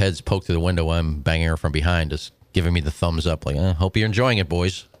 5 heads poke through the window while I'm banging her from behind, just giving me the thumbs up, like, hope you're enjoying it,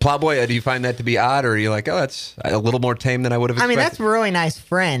 boys. Plowboy, do you find that to be odd, or are you like, oh, that's a little more tame than I would have I expected? mean, that's a really nice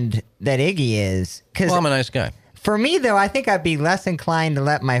friend that Iggy is. Because Well, I'm a nice guy. for me, though, I think I'd be less inclined to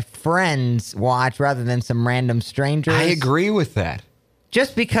let my friends watch rather than some random strangers. I agree with that.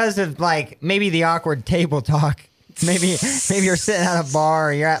 Just because of, like, maybe the awkward table talk. Maybe you're sitting at a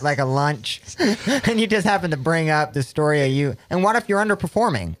bar or you're at, like, a lunch and you just happen to bring up the story of you. And what if you're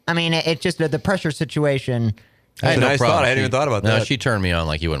underperforming? I mean, it's just the pressure situation. I had a nice problem. thought. I hadn't even thought about No, that. she turned me on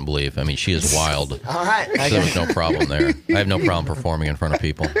like you wouldn't believe. I mean, she is wild. All right. So there was no problem there. I have no problem performing in front of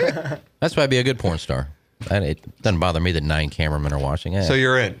people. That's why I'd be a good porn star. It doesn't bother me that 9 cameramen are watching. So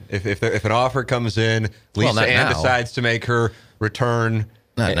you're in. If an offer comes in, Lisa not Ann now. decides to make her return,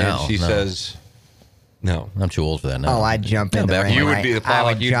 Not and now, she no. says no. I'm too old for that now. Oh, I'd jump in the back ring. You would right. be the plow, I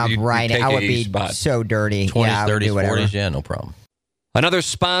like would you'd- jump you'd right in. take I would a be spot. so dirty. 20s, yeah, I would 30s, do whatever. 40s, yeah, no problem. Another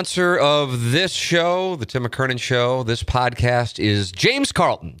sponsor of this show, the Tim McKernan Show, this podcast, is James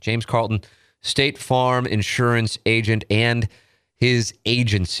Carlton. James Carlton, State Farm insurance agent, and his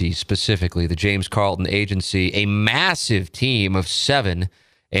agency, specifically the James Carlton Agency, a massive team of 7.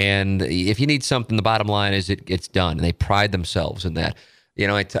 And if you need something, the bottom line is it's done. And they pride themselves in that. You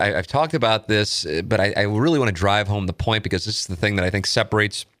know, I've talked about this, but I really want to drive home the point because this is the thing that I think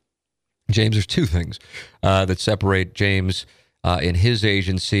separates James. There's 2 things that separate James in his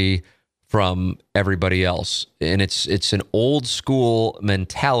agency from everybody else. And it's an old school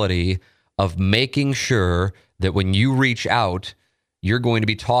mentality of making sure that when you reach out, you're going to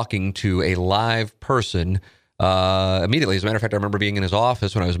be talking to a live person immediately. As a matter of fact, I remember being in his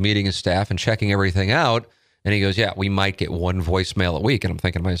office when I was meeting his staff and checking everything out. And he goes, yeah, we might get 1 voicemail a week. And I'm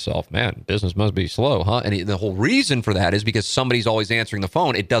thinking to myself, man, business must be slow, huh? And the whole reason for that is because somebody's always answering the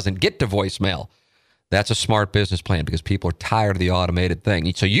phone. It doesn't get to voicemail. That's a smart business plan because people are tired of the automated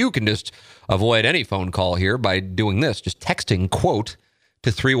thing. So you can just avoid any phone call here by doing this, just texting quote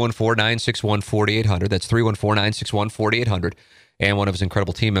to 314-961-4800. That's 314-961-4800. and one of his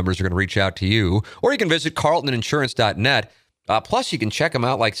incredible team members are going to reach out to you. Or you can visit carltoninsurance.net. Plus, you can check them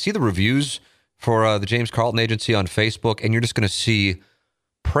out, see the reviews for the James Carlton Agency on Facebook, and you're just going to see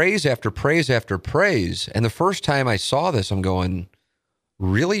praise after praise after praise. And the first time I saw this, I'm going,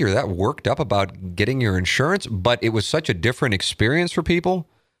 really? You're that worked up about getting your insurance? But it was such a different experience for people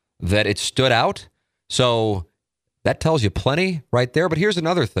that it stood out. So that tells you plenty right there. But here's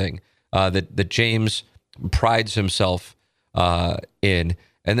another thing that James prides himself in.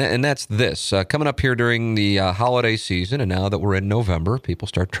 And that's this. Coming up here during the holiday season, and now that we're in November, people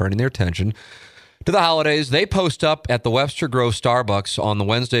start turning their attention to the holidays. They post up at the Webster Grove Starbucks on the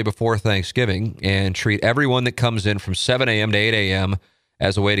Wednesday before Thanksgiving and treat everyone that comes in from 7 a.m. to 8 a.m.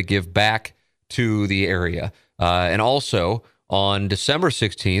 as a way to give back to the area. And also, on December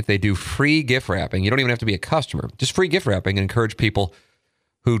 16th, they do free gift wrapping. You don't even have to be a customer. Just free gift wrapping, and encourage people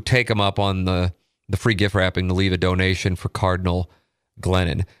who take them up on the free gift wrapping to leave a donation for Cardinal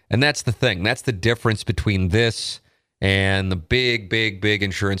Glennon. And that's the thing. That's the difference between this and the big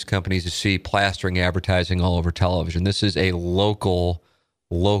insurance companies you see plastering advertising all over television. This is a local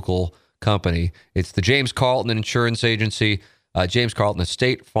company. It's the James Carlton Insurance Agency. James Carlton, a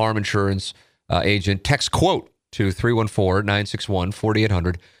State Farm Insurance agent. Text quote to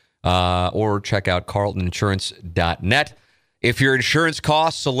 314-961-4800 or check out carltoninsurance.net. If your insurance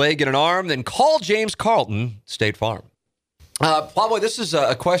costs a leg and an arm, then call James Carlton, State Farm. Plowboy, this is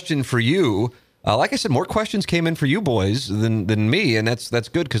a question for you. Like I said, more questions came in for you boys than me, and that's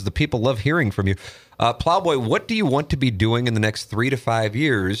good because the people love hearing from you. Plowboy, what do you want to be doing in the next 3 to 5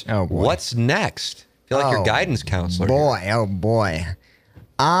 years? Oh, boy. What's next? I feel like your guidance counselor. Boy.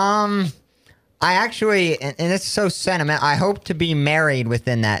 I actually, and it's so sentiment, I hope to be married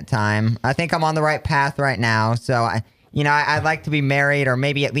within that time. I think I'm on the right path right now, so I'd like to be married or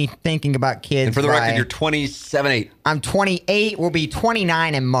maybe at least thinking about kids. And for the record, you're 27-8. I'm 28, will be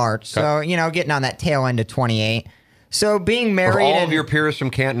 29 in March. Okay. So, getting on that tail end of 28. So being married. Are all of your peers from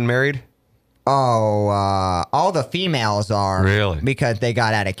Canton married? All the females are. Really? Because they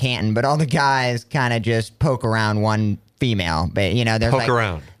got out of Canton. But all the guys kind of just poke around one female. But,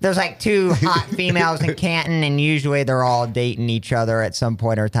 there's like 2 hot females in Canton, and usually they're all dating each other at some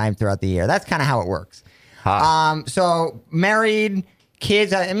point or time throughout the year. That's kind of how it works. So married,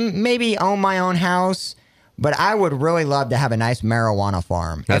 kids, maybe own my own house, but I would really love to have a nice marijuana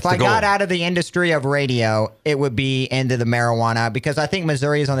farm. That's if I the goal. got out of the industry of radio, it would be into the marijuana because I think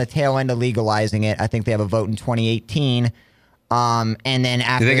Missouri is on the tail end of legalizing it. I think they have a vote in 2018. And then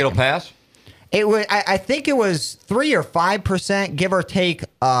after, Do you think it'll pass? It would. I think it was 3 or 5%, give or take.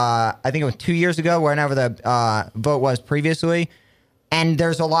 I think it was 2 years ago, whenever the vote was previously. And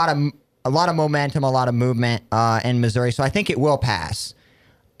there's a lot of momentum, a lot of movement in Missouri. So I think it will pass.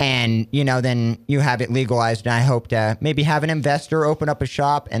 And, then you have it legalized. And I hope to maybe have an investor open up a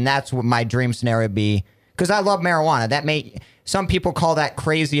shop. And that's what my dream scenario would be. Because I love marijuana. Some people call that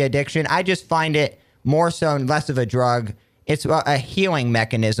crazy addiction. I just find it more so and less of a drug. It's a healing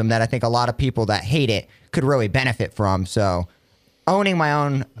mechanism that I think a lot of people that hate it could really benefit from. So owning my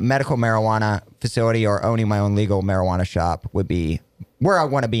own medical marijuana facility or owning my own legal marijuana shop would be where I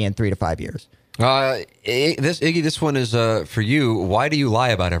want to be in 3 to 5 years. Iggy, this one is for you. Why do you lie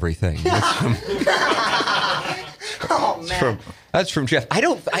about everything? Oh man, that's from Jeff.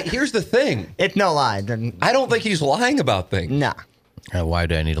 Here's the thing. It's no lie. I don't think he's lying about things. Nah. Why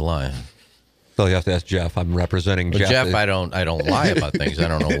do I need to lie? So you have to ask Jeff. I'm representing Jeff. Jeff, I don't lie about things. I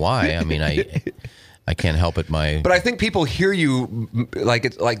don't know why. I mean, I can't help it. But I think people hear you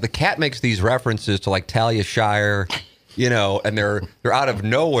it's like the cat makes these references to Talia Shire, and they're out of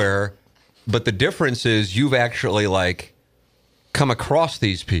nowhere. But the difference is you've actually come across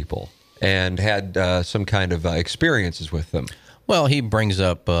these people and had some kind of experiences with them. Well, he brings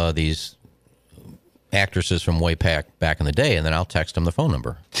up these actresses from way back in the day, and then I'll text him the phone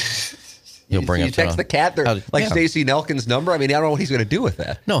number. He'll bring you text the cat Stacey Nelkin's number. I mean, I don't know what he's going to do with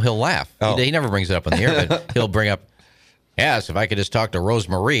that. No, he'll laugh. Oh. He never brings it up on the air, but he'll bring up, yes, if I could just talk to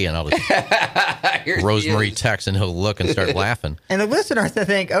Rosemarie, and I'll just Rosemarie text, and he'll look and start laughing. And the listeners, I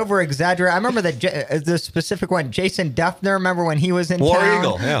think, over exaggerate. I remember the specific one, Jason Duffner. Remember when he was in War town?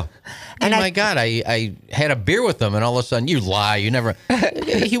 Eagle, yeah. And my God, I had a beer with him, and all of a sudden, you lie. You never.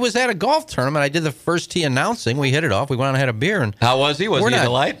 He was at a golf tournament. I did the first tee announcing. We hit it off. We went out and had a beer. And how was he? Was he a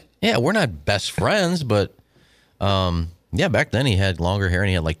delight? Yeah, we're not best friends, but back then he had longer hair and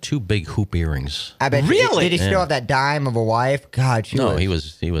he had 2 big hoop earrings. I bet. Really? Did he still have that dime of a wife? God, he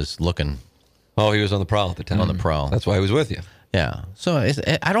was looking. Oh, he was on the prowl at the time. On the prowl. That's why he was with you. Yeah. So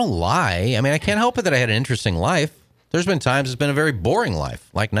I don't lie. I mean, I can't help it that I had an interesting life. There's been times it's been a very boring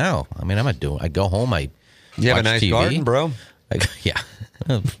life, like now. I mean, I go home, You have a nice TV. garden, bro. Yeah.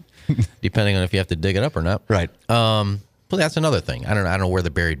 Depending on if you have to dig it up or not. Right. Well, that's another thing. I don't know where the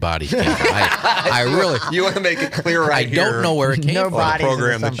buried bodies came from. I really. You want to make it clear right I don't know where it came from. bodies in the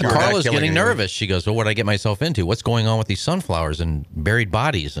program that you were Carla's not killing getting anyone. nervous. She goes, "Well, what did I get myself into? What's going on with these sunflowers and buried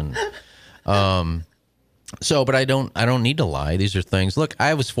bodies?" And but I don't need to lie. These are things. Look,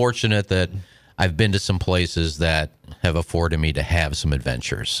 I was fortunate that I've been to some places that have afforded me to have some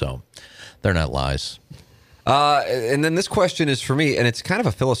adventures. So they're not lies. And then this question is for me, and it's kind of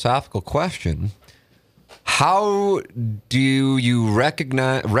a philosophical question. How do you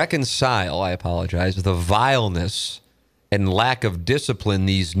reconcile, I apologize, the vileness and lack of discipline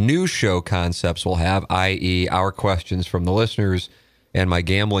these new show concepts will have, i.e. our questions from the listeners and my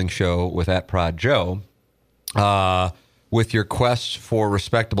gambling show with @Prod Joe, with your quest for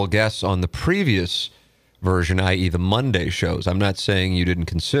respectable guests on the previous version, i.e. the Monday shows? I'm not saying you didn't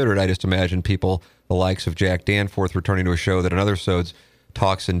consider it. I just imagine people, the likes of Jack Danforth, returning to a show that in other episodes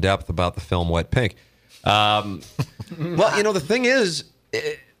talks in depth about the film Wet Pink. Well, the thing is,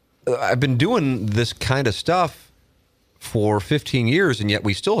 I've been doing this kind of stuff for 15 years, and yet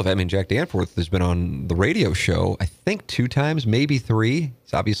we still have. I mean, Jack Danforth has been on the radio show, I think 2 times, maybe 3.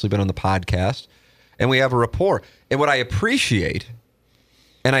 He's obviously been on the podcast, and we have a rapport. And what I appreciate,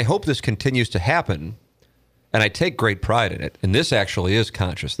 and I hope this continues to happen, and I take great pride in it, and this actually is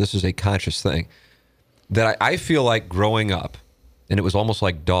conscious. This is a conscious thing, that I feel like growing up, and it was almost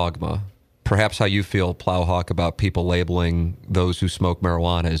like dogma, perhaps how you feel, Plowhawk, about people labeling those who smoke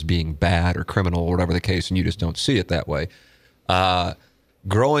marijuana as being bad or criminal or whatever the case, and you just don't see it that way.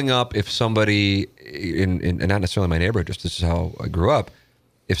 Growing up, if somebody, in not necessarily my neighborhood, just this is how I grew up,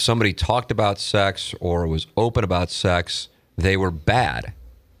 if somebody talked about sex or was open about sex, they were bad.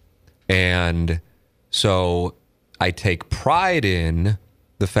 And so I take pride in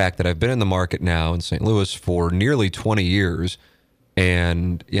the fact that I've been in the market now in St. Louis for nearly 20 years,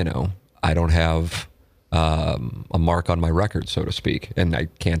 and, I don't have a mark on my record, so to speak. And I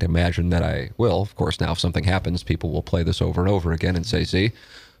can't imagine that I will. Of course, now if something happens, people will play this over and over again and say, see.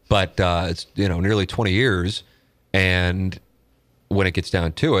 But it's, nearly 20 years. And when it gets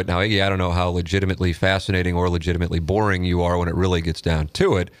down to it, now, I don't know how legitimately fascinating or legitimately boring you are when it really gets down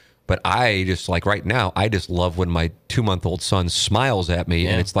to it. But I just, like right now, I just love when my 2-month-old son smiles at me,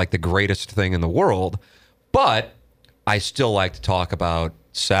 and it's like the greatest thing in the world. But I still like to talk about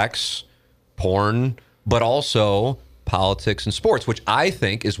sex, porn, but also politics and sports, which I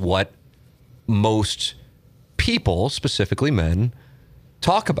think is what most people, specifically men,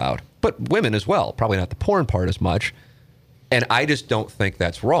 talk about. But women as well, probably not the porn part as much. And I just don't think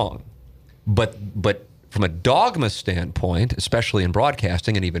that's wrong. But from a dogma standpoint, especially in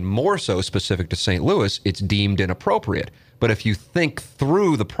broadcasting, and even more so specific to St. Louis, it's deemed inappropriate. But if you think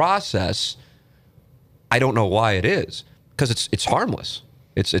through the process, I don't know why it is, because it's harmless.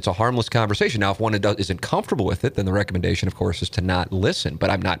 It's a harmless conversation. Now, if one isn't comfortable with it, then the recommendation, of course, is to not listen. But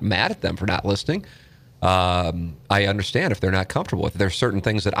I'm not mad at them for not listening. I understand if they're not comfortable with it. There's certain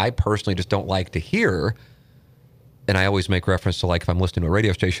things that I personally just don't like to hear. And I always make reference to, like, if I'm listening to a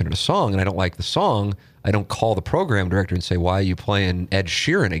radio station and a song and I don't like the song, I don't call the program director and say, why are you playing Ed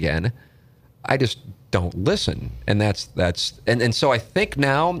Sheeran again? I just don't listen. And and so I think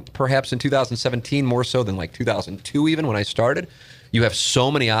now, perhaps in 2017, more so than like 2002 even, when I started, you have so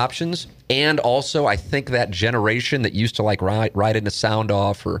many options. And also, I think that generation that used to like ride into sound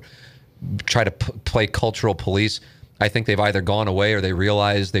off or try to play cultural police, I think they've either gone away or they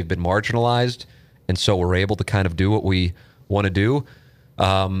realize they've been marginalized. And so we're able to kind of do what we want to do.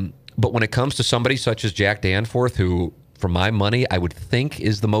 But when it comes to somebody such as Jack Danforth, who, for my money, I would think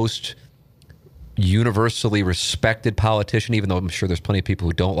is the most universally respected politician, even though I'm sure there's plenty of people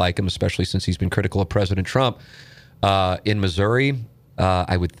who don't like him, especially since he's been critical of President Trump. In Missouri,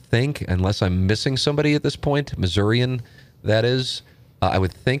 I would think, unless I'm missing somebody at this point, Missourian, that is, I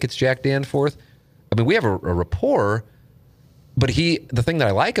would think it's Jack Danforth. I mean, we have a rapport, but the thing that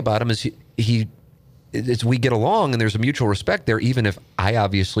I like about him is we get along and there's a mutual respect there, even if I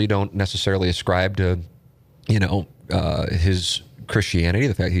obviously don't necessarily ascribe to, his Christianity,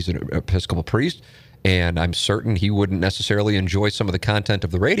 the fact he's an Episcopal priest, and I'm certain he wouldn't necessarily enjoy some of the content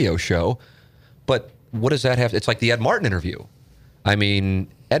of the radio show. But what does that have? It's like the Ed Martin interview. I mean,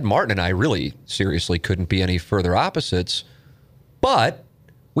 Ed Martin and I really seriously couldn't be any further opposites, but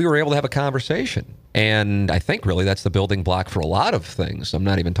we were able to have a conversation. And I think really that's the building block for a lot of things. I'm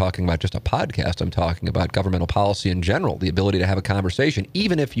not even talking about just a podcast. I'm talking about governmental policy in general, the ability to have a conversation.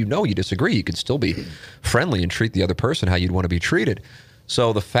 Even if you disagree, you can still be friendly and treat the other person how you'd want to be treated.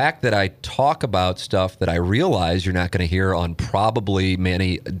 So the fact that I talk about stuff that I realize you're not going to hear on probably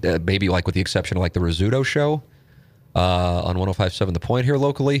maybe like with the exception of like the Rizzuto show, on 105.7 The Point here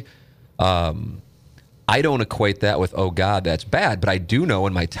locally. I don't equate that with, oh, God, that's bad. But I do know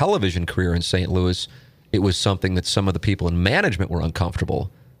in my television career in St. Louis, it was something that some of the people in management were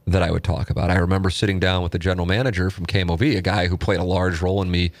uncomfortable that I would talk about. I remember sitting down with the general manager from KMOV, a guy who played a large role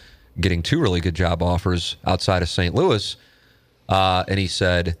in me getting 2 really good job offers outside of St. Louis. And he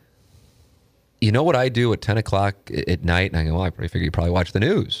said, you know what I do at 10 o'clock at night? And I go, well, I figure you probably watch the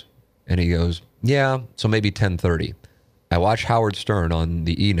news. And he goes, yeah, so maybe 10:30. I watch Howard Stern on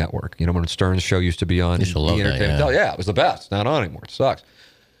the E! Network. You know, when Stern's show used to be on Used to love E! that, Entertainment. Yeah, it was the best. It's not on anymore. It sucks.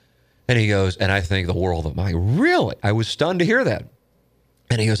 And he goes, and I think the world of Mike. Really? I was stunned to hear that.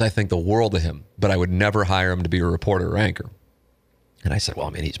 And he goes, I think the world of him, but I would never hire him to be a reporter or anchor. And I said, well, I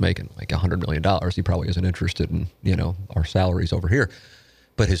mean, he's making like $100 million. He probably isn't interested in, you know, our salaries over here.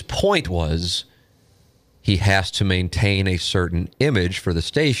 But his point was he has to maintain a certain image for the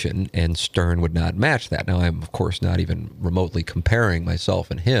station, and Stern would not match that. Now, I'm, of course, not even remotely comparing myself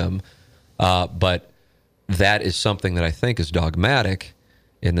and him, but that is something that I think is dogmatic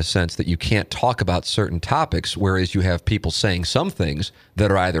in the sense that you can't talk about certain topics, whereas you have people saying some things that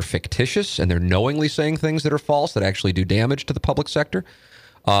are either fictitious and they're knowingly saying things that are false that actually do damage to the public sector,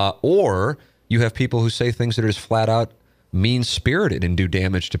 or you have people who say things that are just flat out mean-spirited and do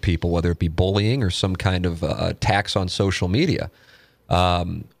damage to people, whether it be bullying or some kind of attacks on social media.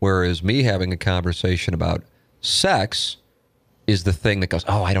 Whereas me having a conversation about sex is the thing that goes,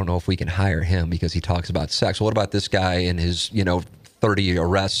 oh, I don't know if we can hire him because he talks about sex. Well, what about this guy and his, 30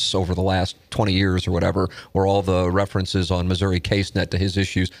 arrests over the last 20 years or whatever, or all the references on Missouri CaseNet to his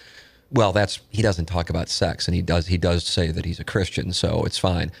issues? Well, he doesn't talk about sex, and he does say that he's a Christian, so it's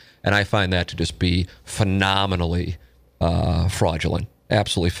fine. And I find that to just be phenomenally fraudulent,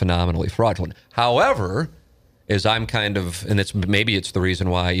 absolutely phenomenally fraudulent. However, as I'm kind of, and maybe it's the reason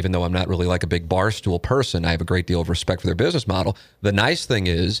why, even though I'm not really like a big Barstool person, I have a great deal of respect for their business model. The nice thing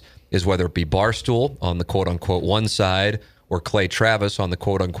is whether it be Barstool on the quote unquote one side or Clay Travis on the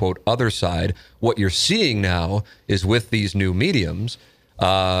quote unquote other side, what you're seeing now is with these new mediums,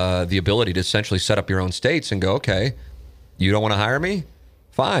 the ability to essentially set up your own states and go, okay, you don't want to hire me?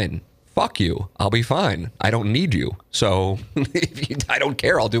 Fine. Fuck you. I'll be fine. I don't need you. So I don't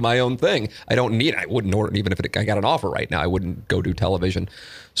care. I'll do my own thing. I wouldn't order, even if I got an offer right now, I wouldn't go do television.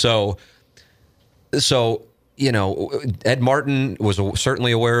 So, Ed Martin was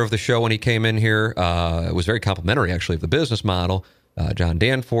certainly aware of the show when he came in here. It was very complimentary, actually, of the business model. John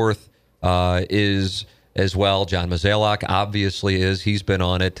Danforth is as well. John Mazalak obviously is. He's been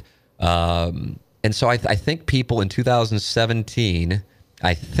on it. And so I think people in 2017,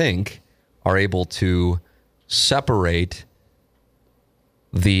 are able to separate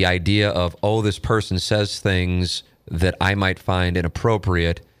the idea of, oh, this person says things that I might find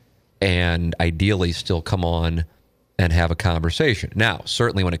inappropriate, and ideally still come on and have a conversation. Now,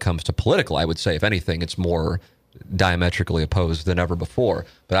 certainly when it comes to political, I would say, if anything, it's more diametrically opposed than ever before.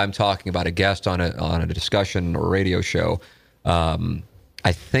 But I'm talking about a guest on a discussion or radio show. I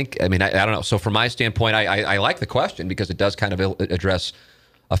don't know. So from my standpoint, I like the question because it does kind of address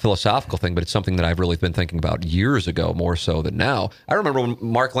a philosophical thing, but it's something that I've really been thinking about years ago, more so than now. I remember when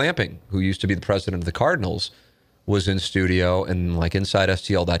Mark Lamping, who used to be the president of the Cardinals, was in studio, and like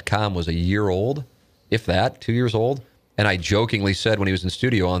InsideSTL.com was a year old, if that, 2 years old. And I jokingly said when he was in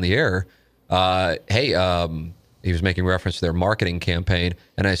studio on the air, he was making reference to their marketing campaign.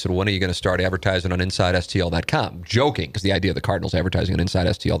 And I said, when are you going to start advertising on InsideSTL.com? Joking, because the idea of the Cardinals advertising on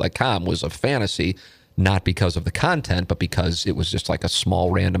InsideSTL.com was a fantasy, not because of the content, but because it was just like a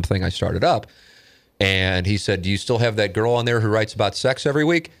small random thing I started up. And he said, do you still have that girl on there who writes about sex every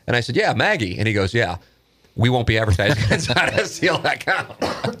week? And I said, yeah, Maggie. And he goes, yeah, we won't be advertising inside STL.com.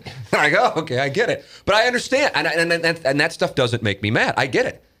 And I go, okay, I get it. But I understand. And that stuff doesn't make me mad. I get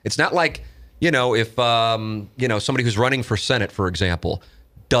it. It's not like, if, somebody who's running for Senate, for example,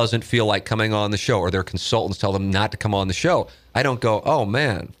 doesn't feel like coming on the show, or their consultants tell them not to come on the show. I don't go, oh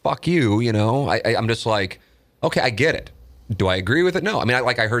man, fuck you. I'm just like, okay, I get it. Do I agree with it? No. I mean,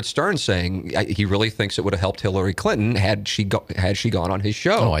 I heard Stern saying he really thinks it would have helped Hillary Clinton had she gone on his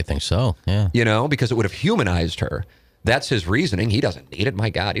show. Oh, I think so. Yeah. Because it would have humanized her. That's his reasoning. He doesn't need it. My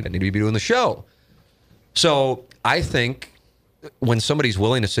God, he doesn't need to be doing the show. So I think when somebody's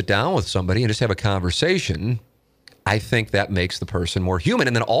willing to sit down with somebody and just have a conversation, I think that makes the person more human.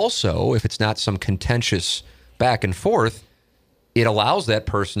 And then also, if it's not some contentious back and forth, it allows that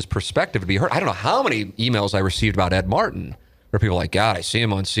person's perspective to be heard. I don't know how many emails I received about Ed Martin where people are like, God, I see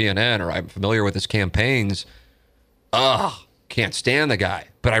him on CNN, or I'm familiar with his campaigns. Can't stand the guy,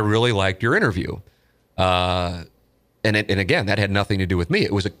 but I really liked your interview. And again, that had nothing to do with me.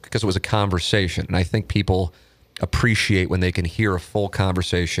 It was because it was a conversation. And I think people appreciate when they can hear a full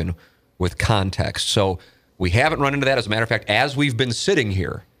conversation with context. So we haven't run into that. As a matter of fact, as we've been sitting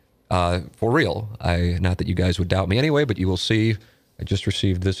here, for real, not that you guys would doubt me anyway, but you will see, I just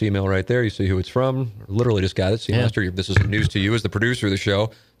received this email right there. You see who it's from? Literally just got it. Seamaster, This is news to you as the producer of the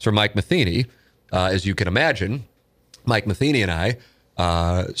show. It's from Mike Matheny. As you can imagine, Mike Matheny and I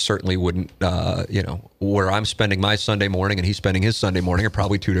certainly wouldn't, where I'm spending my Sunday morning and he's spending his Sunday morning are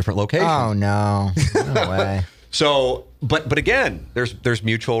probably two different locations. Oh, no. No way. So, but again, there's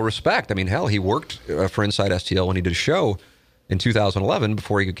mutual respect. I mean, hell, he worked for Inside STL when he did a show in 2011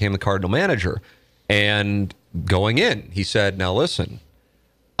 before he became the Cardinal manager. And going in, he said, now listen,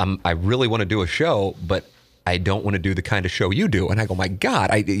 I really want to do a show, but I don't want to do the kind of show you do. And I go, my God,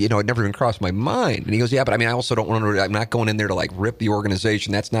 it never even crossed my mind. And he goes, yeah, but I mean, I also don't want to, I'm not going in there to like rip the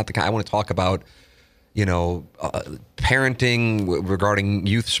organization. That's not the kind, I want to talk about, parenting regarding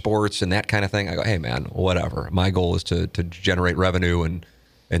youth sports and that kind of thing. I go, hey man, whatever. My goal is to generate revenue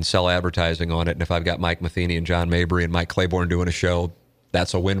and sell advertising on it. And if I've got Mike Matheny and John Mabry and Mike Claiborne doing a show,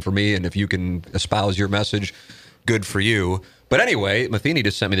 that's a win for me. And if you can espouse your message, good for you. But anyway, Matheny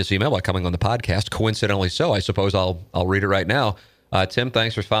just sent me this email while coming on the podcast. Coincidentally so, I suppose I'll read it right now. Tim,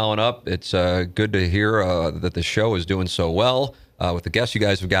 thanks for following up. It's good to hear that the show is doing so well with the guests you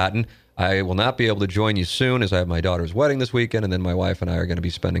guys have gotten. I will not be able to join you soon as I have my daughter's wedding this weekend, and then my wife and I are going to be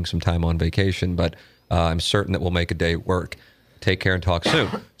spending some time on vacation, but I'm certain that we'll make a day work. Take care and talk soon.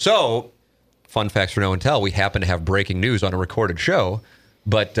 So, fun facts for no one tell, we happen to have breaking news on a recorded show,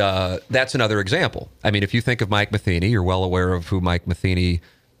 but that's another example. I mean, if you think of Mike Matheny, you're well aware of who Mike Matheny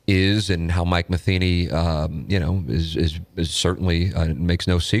is and how Mike Matheny, is certainly makes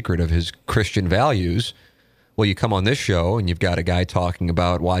no secret of his Christian values. Well, you come on this show and you've got a guy talking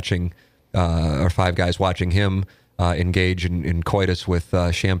about watching, or five guys watching him engage in coitus with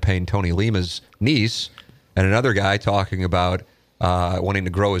Champagne Tony Lima's niece, and another guy talking about wanting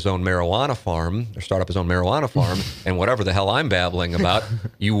to grow his own marijuana farm or start up his own marijuana farm, and whatever the hell I'm babbling about.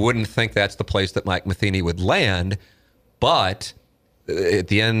 You wouldn't think that's the place that Mike Matheny would land, but at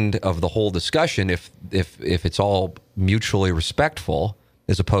the end of the whole discussion, if it's all mutually respectful,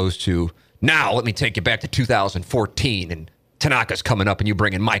 as opposed to, now let me take you back to 2014 and Tanaka's coming up and you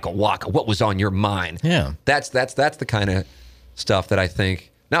bring in Michael Waka. What was on your mind? Yeah. That's the kind of stuff that I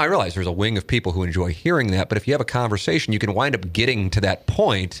think. Now I realize there's a wing of people who enjoy hearing that, but if you have a conversation, you can wind up getting to that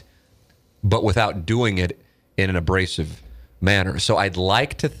point, but without doing it in an abrasive manner. So I'd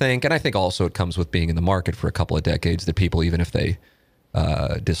like to think, and I think also it comes with being in the market for a couple of decades, that people, even if they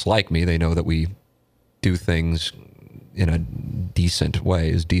dislike me, they know that we do things in a decent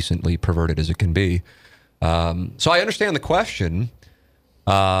way, as decently perverted as it can be. So I understand the question.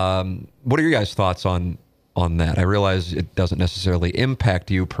 What are your guys' thoughts on that? I realize it doesn't necessarily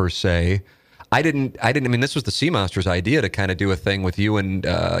impact you per se. I mean, this was the Seamasters idea to kind of do a thing with you and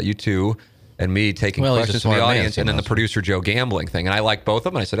you two and me taking questions from the audience, and then the producer Joe gambling thing. And I liked both of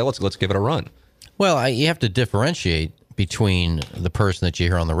them. And I said, hey, let's give it a run. Well, you have to differentiate between the person that you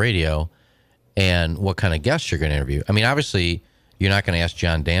hear on the radio and what kind of guests you're going to interview. I mean, obviously, you're not going to ask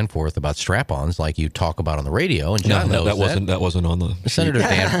John Danforth about strap-ons like you talk about on the radio, and John knows that. That wasn't on the Senator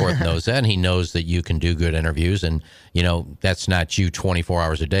Danforth knows that, and he knows that you can do good interviews, and that's not you 24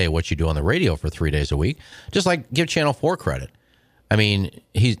 hours a day, what you do on the radio for 3 days a week. Just like give Channel 4 credit. I mean,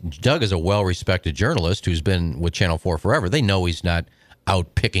 Doug is a well-respected journalist who's been with Channel 4 forever. They know he's not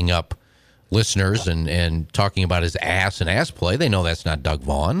out picking up listeners and talking about his ass and ass play. They know that's not Doug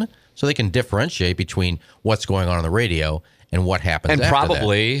Vaughn. So they can differentiate between what's going on the radio and what happens and after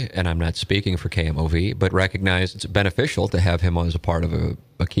probably, that. And I'm not speaking for KMOV, but recognize it's beneficial to have him as a part of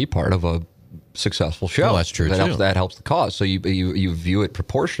a key part of a successful show. Well, that's true, too. That helps the cause. So you view it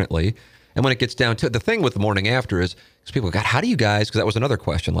proportionately. And when it gets down to the thing with the morning after is, because people go, God, how do you guys, because that was another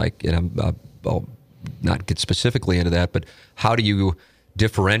question, like, I'll not get specifically into that, but how do you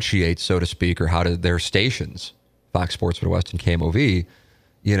differentiate, so to speak, or how do their stations, Fox Sports Midwest and KMOV,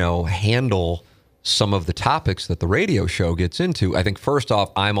 handle some of the topics that the radio show gets into? I think first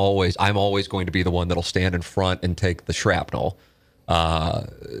off, I'm always going to be the one that'll stand in front and take the shrapnel.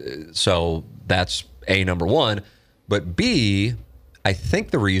 So that's A, number one. But B, I think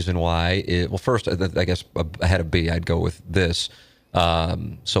the reason why first, I guess ahead of B, I'd go with this.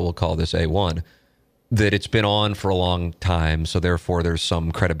 So we'll call this A1, that it's been on for a long time. So therefore there's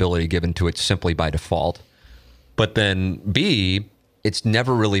some credibility given to it simply by default. But then B, it's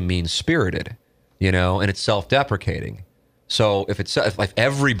never really mean-spirited, and it's self-deprecating. So if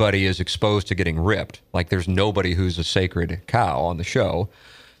everybody is exposed to getting ripped, like there's nobody who's a sacred cow on the show,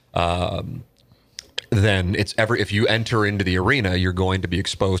 then if you enter into the arena, you're going to be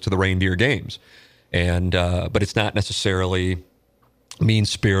exposed to the reindeer games. And but it's not necessarily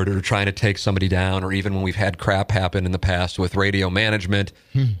mean-spirited or trying to take somebody down, or even when we've had crap happen in the past with radio management,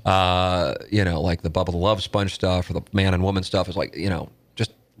 you know, like the Bubba the Love Sponge stuff or the man and woman stuff, is like, you know,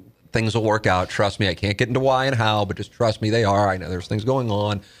 just things will work out. Trust me. I can't get into why and how, but just trust me, they are. I know there's things going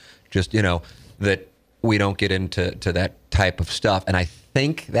on. Just, you know, that we don't get into that type of stuff. And I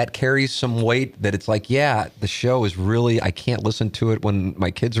think that carries some weight, that it's like, yeah, the show is really, I can't listen to it when my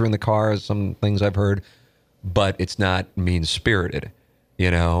kids are in the car, some things I've heard, but it's not mean-spirited. You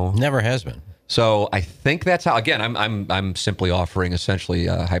know, Never has been. So I think that's how. Again, I'm simply offering essentially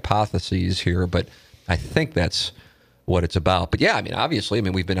hypotheses here, but I think that's what it's about. But yeah, I mean, obviously, I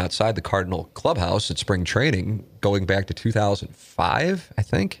mean, we've been outside the Cardinal clubhouse at spring training going back to 2005, I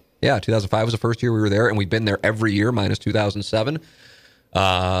think. Yeah, 2005 was the first year we were there, and we've been there every year minus 2007.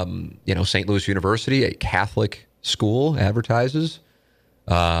 You know, St. Louis University, a Catholic school, advertises.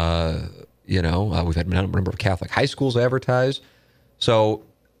 You know, we've had a number of Catholic high schools advertise. So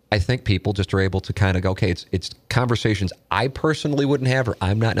I think people just are able to kind of go, okay, it's conversations I personally wouldn't have, or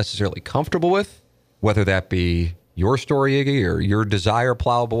I'm not necessarily comfortable with, whether that be your story, Iggy, or your desire,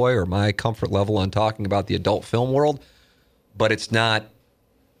 Plowboy, or my comfort level on talking about the adult film world, but it's not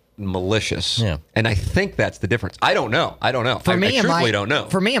malicious. Yeah. And I think that's the difference. I don't know. I truthfully don't know.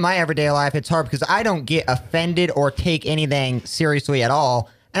 For me, in my everyday life, it's hard because I don't get offended or take anything seriously at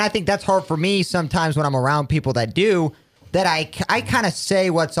all. And I think that's hard for me sometimes when I'm around people that do, that I kind of say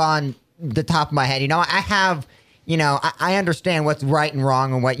what's on the top of my head. You know, I have, you know, I understand what's right and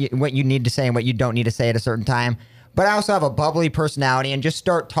wrong and what you need to say and what you don't need to say at a certain time. But I also have a bubbly personality and just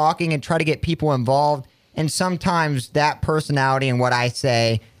start talking and try to get people involved. And sometimes that personality and what I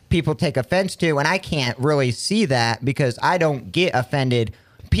say, people take offense to. And I can't really see that because I don't get offended.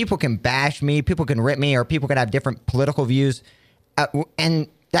 People can bash me, people can rip me, or people can have different political views. And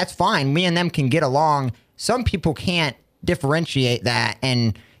that's fine. Me and them can get along. Some people can't differentiate that,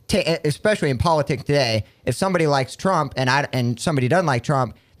 and especially in politics today, if somebody likes Trump and somebody doesn't like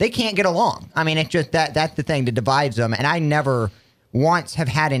Trump, they can't get along. I mean, it's just that's the thing that divides them, and I never once have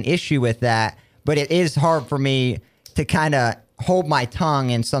had an issue with that, but it is hard for me to kind of hold my tongue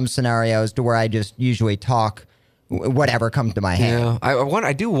in some scenarios to where I just usually talk whatever comes to my head. Yeah,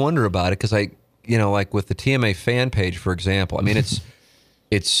 I do wonder about it because you know, like with the TMA fan page, for example, I mean,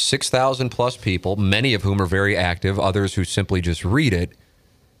 it's 6,000 plus people, many of whom are very active, others who simply just read it.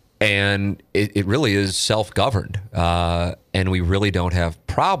 And it really is self-governed. And we really don't have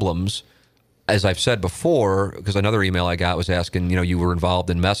problems. As I've said before, because another email I got was asking, you know, you were involved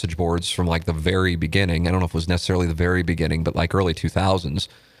in message boards from like the very beginning. I don't know if it was necessarily the very beginning, but like early 2000s.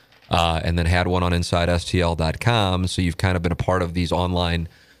 And then had one on InsideSTL.com. So you've kind of been a part of these online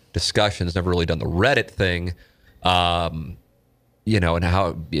discussions, never really done the Reddit thing. You know, and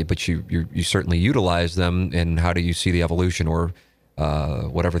how, but you certainly utilize them. And how do you see the evolution, or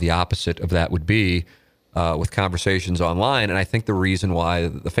whatever the opposite of that would be, with conversations online? And I think the reason why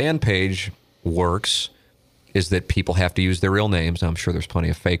the fan page works is that people have to use their real names. Now, I'm sure there's plenty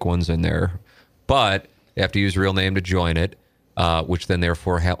of fake ones in there, but they have to use a real name to join it, which then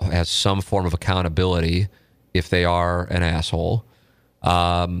therefore has some form of accountability if they are an asshole.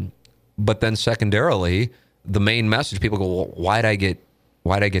 But then secondarily, the main message, people go, well, why'd I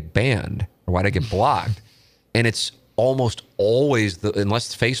get banned, or why'd I get blocked? And it's almost always,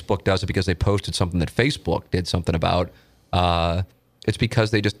 unless Facebook does it because they posted something that Facebook did something about, it's because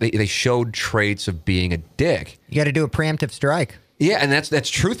they showed traits of being a dick. You got to do a preemptive strike. Yeah, and that's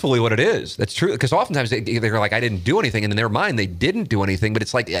truthfully what it is. That's true, because oftentimes they're like, I didn't do anything, and in their mind they didn't do anything. But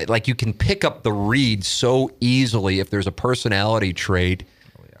it's like you can pick up the read so easily if there's a personality trait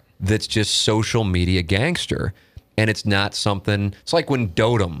that's just social media gangster, and it's not something. It's like when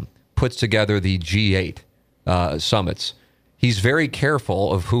Dotem puts together the G8 summits. He's very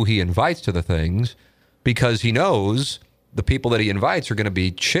careful of who he invites to the things, because he knows the people that he invites are going to be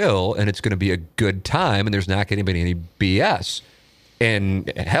chill, and it's going to be a good time, and there's not going to be any BS.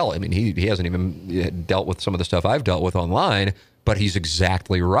 And hell, I mean, he hasn't even dealt with some of the stuff I've dealt with online, but he's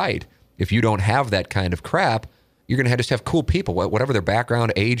exactly right. If you don't have that kind of crap, you're going to just have cool people, whatever their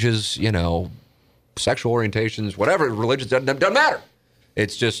background, ages, you know, sexual orientations, whatever, religions, doesn't matter.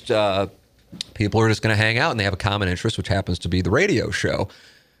 It's just people are just going to hang out, and they have a common interest, which happens to be the radio show.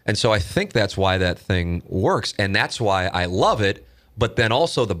 And so I think that's why that thing works, and that's why I love it. But then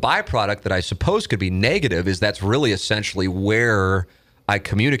also the byproduct that I suppose could be negative is that's really essentially where I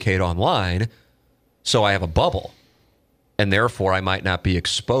communicate online. So I have a bubble, and therefore I might not be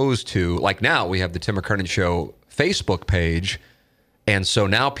exposed to, like now we have the Tim McKernan Show Facebook page, And so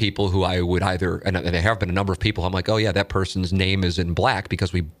now people who I would either, and there have been a number of people, I'm like, oh yeah, that person's name is in black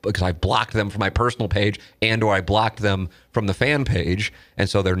because I blocked them from my personal page or I blocked them from the fan page. And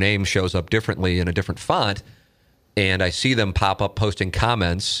so their name shows up differently in a different font. And I see them pop up posting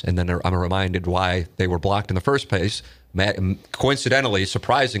comments, and then I'm reminded why they were blocked in the first place. Coincidentally,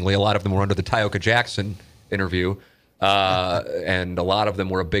 surprisingly, a lot of them were under the Tioka Jackson interview, and a lot of them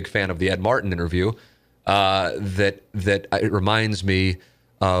were a big fan of the Ed Martin interview. That it reminds me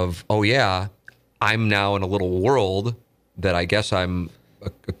of, oh yeah, I'm now in a little world that I guess I'm,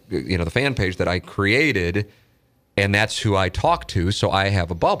 the fan page that I created, and that's who I talk to, so I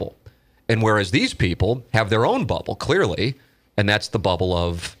have a bubble. And whereas these people have their own bubble, clearly, and that's the bubble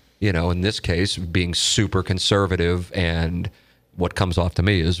of, in this case, being super conservative, and what comes off to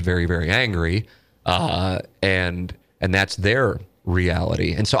me is very, very angry, and that's their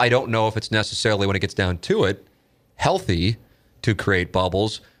reality. And so I don't know if it's necessarily, when it gets down to it, healthy to create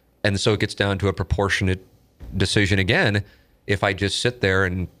bubbles, and so it gets down to a proportionate decision again, if I just sit there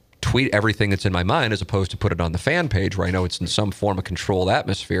and tweet everything that's in my mind as opposed to put it on the fan page where I know it's in some form of controlled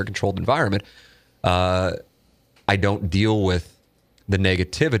atmosphere, controlled environment. I don't deal with the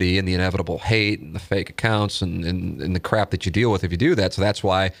negativity and the inevitable hate and the fake accounts and the crap that you deal with if you do that. So that's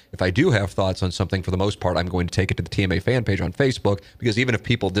why if I do have thoughts on something, for the most part, I'm going to take it to the TMA fan page on Facebook, because even if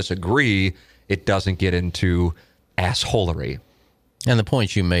people disagree, it doesn't get into assholery. And the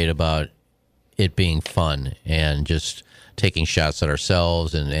point you made about it being fun and just taking shots at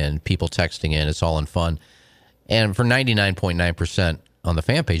ourselves and people texting in, it's all in fun. And for 99.9% on the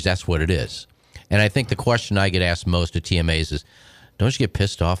fan page, that's what it is. And I think the question I get asked most at TMAs is, don't you get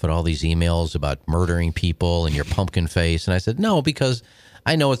pissed off at all these emails about murdering people and your pumpkin face? And I said, no, because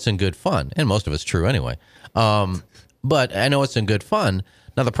I know it's in good fun. And most of it's true anyway. But I know it's in good fun.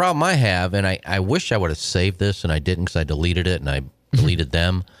 Now, the problem I have, and I wish I would have saved this and I didn't because I deleted it and I deleted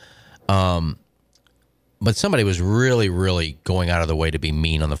them. But somebody was really, really going out of the way to be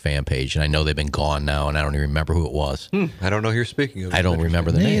mean on the fan page. And I know they've been gone now, and I don't even remember who it was. I don't know who you're speaking of. I don't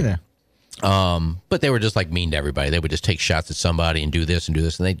remember the name. Either. But they were just like mean to everybody. They would just take shots at somebody and do this and do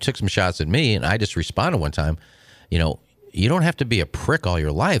this. And they took some shots at me, and I just responded one time, you don't have to be a prick all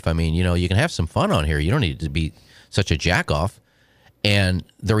your life. I mean, you can have some fun on here. You don't need to be such a jack-off. And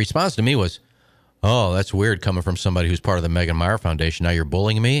the response to me was, oh, that's weird coming from somebody who's part of the Megan Meyer Foundation. Now you're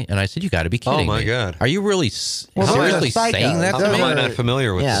bullying me? And I said, you got to be kidding me. Oh, my God. Are you really seriously saying that to me? How am I not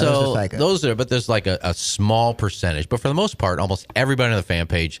familiar with that? So but there's like a small percentage. But for the most part, almost everybody on the fan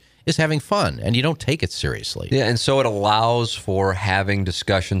page is having fun, and you don't take it seriously. Yeah, and so it allows for having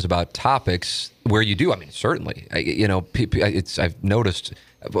discussions about topics where you do. I mean, certainly, I've noticed.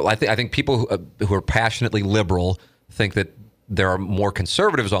 Well, I think people who are passionately liberal think that there are more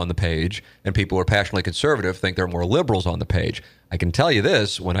conservatives on the page, and people who are passionately conservative think there are more liberals on the page. I can tell you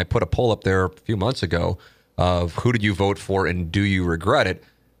this: when I put a poll up there a few months ago of who did you vote for and do you regret it,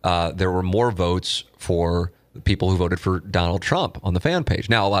 there were more votes for the people who voted for Donald Trump on the fan page.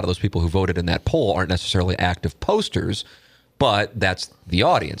 Now, a lot of those people who voted in that poll aren't necessarily active posters, but that's the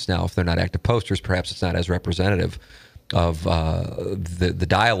audience. Now, if they're not active posters, perhaps it's not as representative of the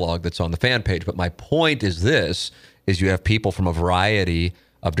dialogue that's on the fan page. But my point is this, is you have people from a variety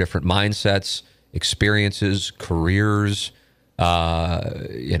of different mindsets, experiences, careers,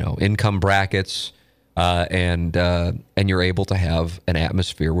 income brackets, and you're able to have an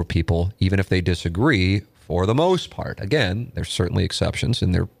atmosphere where people, even if they disagree, for the most part, again, there's certainly exceptions,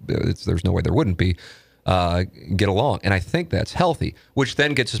 and there's no way there wouldn't be, get along. And I think that's healthy, which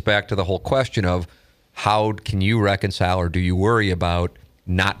then gets us back to the whole question of how can you reconcile, or do you worry about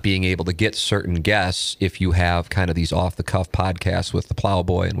not being able to get certain guests if you have kind of these off-the-cuff podcasts with the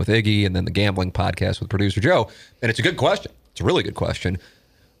Plowboy and with Iggy, and then the gambling podcast with Producer Joe? And it's a good question. It's a really good question.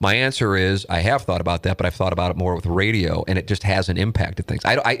 My answer is I have thought about that, but I've thought about it more with radio, and it just hasn't impacted things.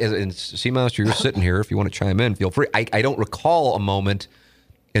 And Seamaster, you're sitting here. If you want to chime in, feel free. I don't recall a moment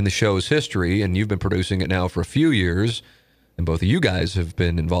in the show's history, and you've been producing it now for a few years, and both of you guys have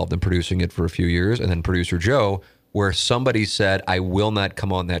been involved in producing it for a few years, and then Producer Joe, where somebody said, I will not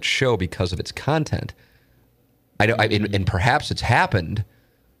come on that show because of its content. And perhaps it's happened,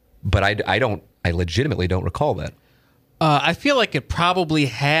 but I legitimately don't recall that. I feel like it probably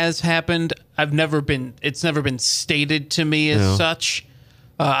has happened. It's never been stated to me as such,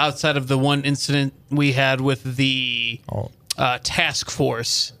 outside of the one incident we had with the task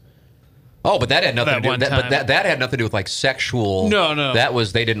force. Oh, but that had nothing to do with that. That had nothing to do with like sexual. No. That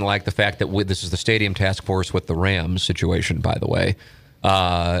was, they didn't like the fact that this is the stadium task force with the Rams situation, by the way,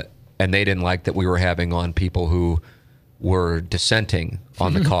 and they didn't like that we were having on people who were dissenting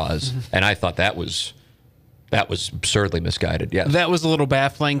on the cause, and I thought that was That was absurdly misguided, yes. That was a little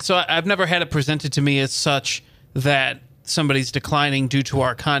baffling. So I've never had it presented to me as such that somebody's declining due to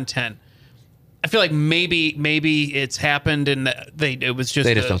our content. I feel like maybe it's happened and it was just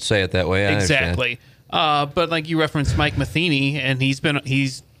they just don't say it that way. I exactly. But like you referenced Mike Matheny, and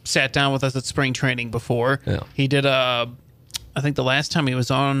he's sat down with us at spring training before. Yeah. He did I think the last time he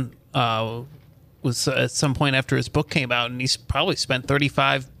was on was at some point after his book came out, and he's probably spent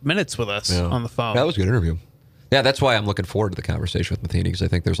 35 minutes with us on the phone. That was a good interview. Yeah, that's why I'm looking forward to the conversation with Matheny, because I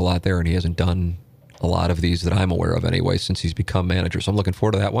think there's a lot there, and he hasn't done a lot of these that I'm aware of anyway since he's become manager. So I'm looking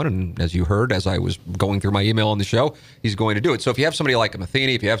forward to that one. And as you heard, as I was going through my email on the show, he's going to do it. So if you have somebody like a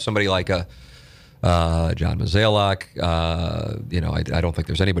Matheny, if you have somebody like a John Mozeliak, I don't think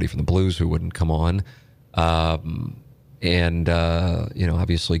there's anybody from the Blues who wouldn't come on.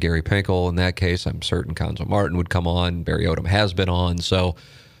 Obviously Gary Pinkel in that case, I'm certain Conzo Martin would come on. Barry Odom has been on. So,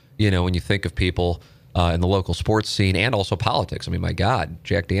 when you think of people in the local sports scene and also politics, I mean, my God,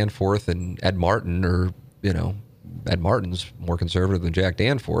 Jack Danforth and Ed Martin Ed Martin's more conservative than Jack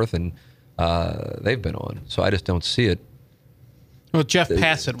Danforth, and they've been on. So I just don't see it. Well, Jeff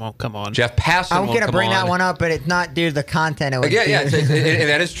Passett won't come on. Jeff Passett won't come on. I'm going to bring that one up, but it's not due to the content.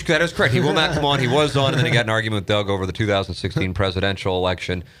 That is correct. He will not come on. He was on, and then he got an argument with Doug over the 2016 presidential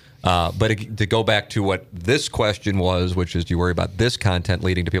election. But to go back to what this question was, which is, do you worry about this content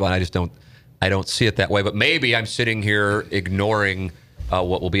leading to people? And I don't see it that way. But maybe I'm sitting here ignoring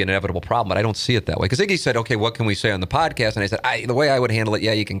what will be an inevitable problem. But I don't see it that way. Because Iggy said, okay, what can we say on the podcast? And I said, the way I would handle it,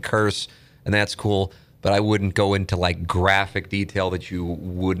 you can curse, and that's cool. But I wouldn't go into like graphic detail that you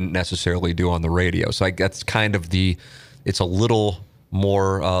wouldn't necessarily do on the radio. So that's kind of it's a little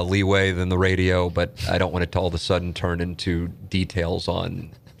more leeway than the radio, but I don't want it to all of a sudden turn into details on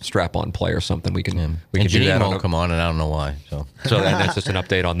strap-on play or something. We can do that. Won't come on, and I don't know why. So that's just an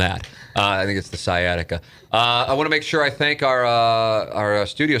update on that. I think it's the sciatica. I want to make sure I thank our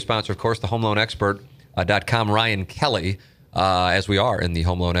studio sponsor, of course, the HomeLoanExpert.com, Ryan Kelly. As we are in the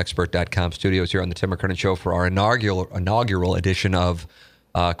HomeLoanExpert.com studios here on the Tim McKernan Show for our inaugural edition of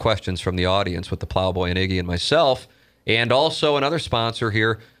Questions from the Audience with the Plowboy and Iggy and myself. And also another sponsor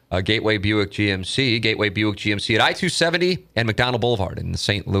here, Gateway Buick GMC. Gateway Buick GMC at I-270 and McDonald Boulevard in the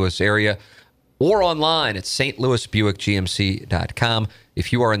St. Louis area. Or online at stlouisbuickgmc.com.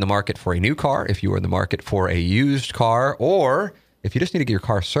 If you are in the market for a new car, if you are in the market for a used car, or if you just need to get your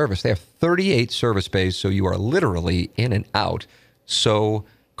car serviced, they have 38 service bays, so you are literally in and out so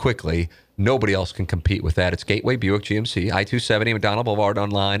quickly. Nobody else can compete with that. It's Gateway Buick GMC, I-270, McDonald Boulevard,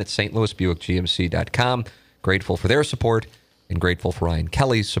 online at stlouisbuickgmc.com. Grateful for their support and grateful for Ryan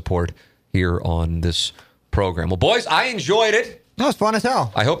Kelly's support here on this program. Well, boys, I enjoyed it. That was fun as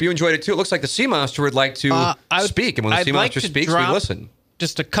hell. I hope you enjoyed it, too. It looks like the Sea Monster would like to speak, and when the Sea Monster speaks, we listen.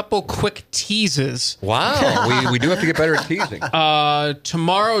 Just a couple quick teases. Wow, we do have to get better at teasing.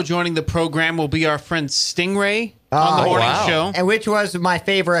 Tomorrow, joining the program will be our friend Stingray on the morning show. And which was my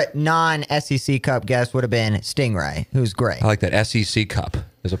favorite non-SEC Cup guest would have been Stingray, who's great. I like that SEC Cup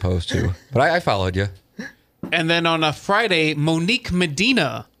as opposed to. But I followed you. And then on a Friday, Monique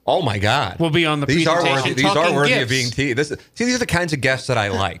Medina. Oh my God! Will be on the presentation. These are worthy of being teased. These are the kinds of guests that I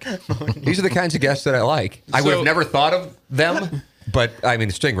like. These are the kinds of guests that I like. I would have never thought of them. But, I mean,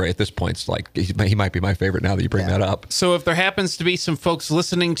 Stingray at this point is like, he might be my favorite now that you bring that up. So if there happens to be some folks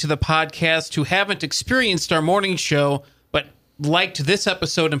listening to the podcast who haven't experienced our morning show, but liked this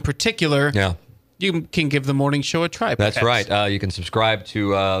episode in particular, you can give the morning show a try. That's perhaps. Right. You can subscribe to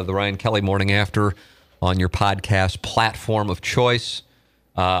the Ryan Kelly Morning After on your podcast platform of choice.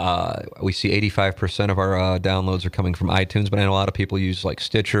 We see 85% of our downloads are coming from iTunes, but I know a lot of people use like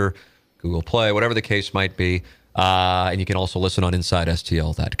Stitcher, Google Play, whatever the case might be. And you can also listen on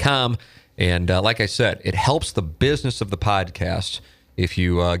InsideSTL.com. And like I said, it helps the business of the podcast if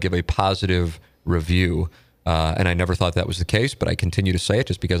you give a positive review. And I never thought that was the case, but I continue to say it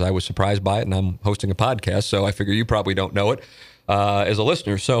just because I was surprised by it, and I'm hosting a podcast, so I figure you probably don't know it as a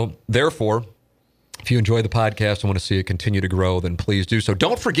listener. So therefore, if you enjoy the podcast and want to see it continue to grow, then please do so.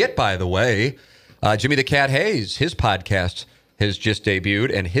 Don't forget, by the way, Jimmy the Cat Hayes, his podcast has just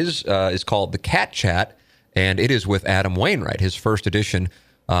debuted, and his is called The Cat Chat. And it is with Adam Wainwright. His first edition,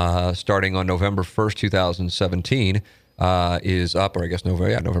 starting on November 1st, 2017, is up, or I guess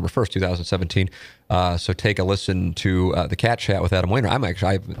November 1st, 2017. So take a listen to The Cat Chat with Adam Wainwright.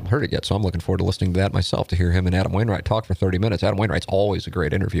 I haven't heard it yet, so I'm looking forward to listening to that myself, to hear him and Adam Wainwright talk for 30 minutes. Adam Wainwright's always a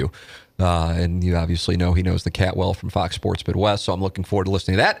great interview. And you obviously know he knows the cat well from Fox Sports Midwest, so I'm looking forward to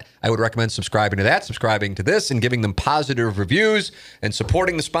listening to that. I would recommend subscribing to that, subscribing to this, and giving them positive reviews and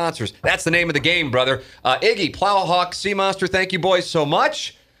supporting the sponsors. That's the name of the game, brother. Iggy, Plowhawk, Sea Monster, thank you boys so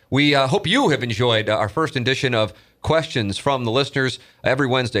much. We hope you have enjoyed our first edition of Questions from the Listeners every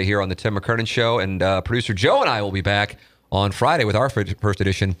Wednesday here on the Tim McKernan Show. And producer Joe and I will be back on Friday with our first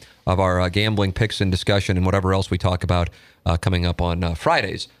edition of our gambling picks and discussion and whatever else we talk about coming up on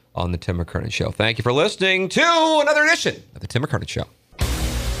Fridays on the Tim McKernan Show. Thank you for listening to another edition of the Tim McKernan Show.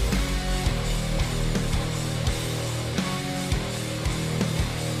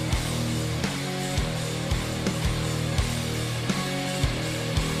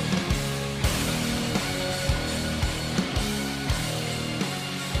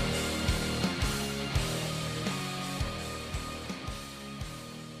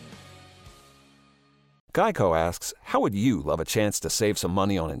 Geico asks, how would you love a chance to save some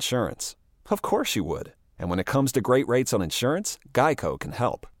money on insurance? Of course you would. And when it comes to great rates on insurance, Geico can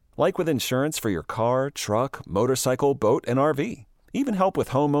help. Like with insurance for your car, truck, motorcycle, boat, and RV. Even help with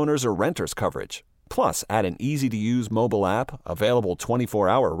homeowners or renters coverage. Plus, add an easy-to-use mobile app, available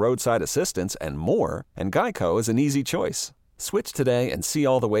 24-hour roadside assistance, and more, and Geico is an easy choice. Switch today and see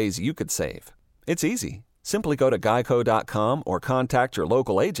all the ways you could save. It's easy. Simply go to geico.com or contact your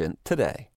local agent today.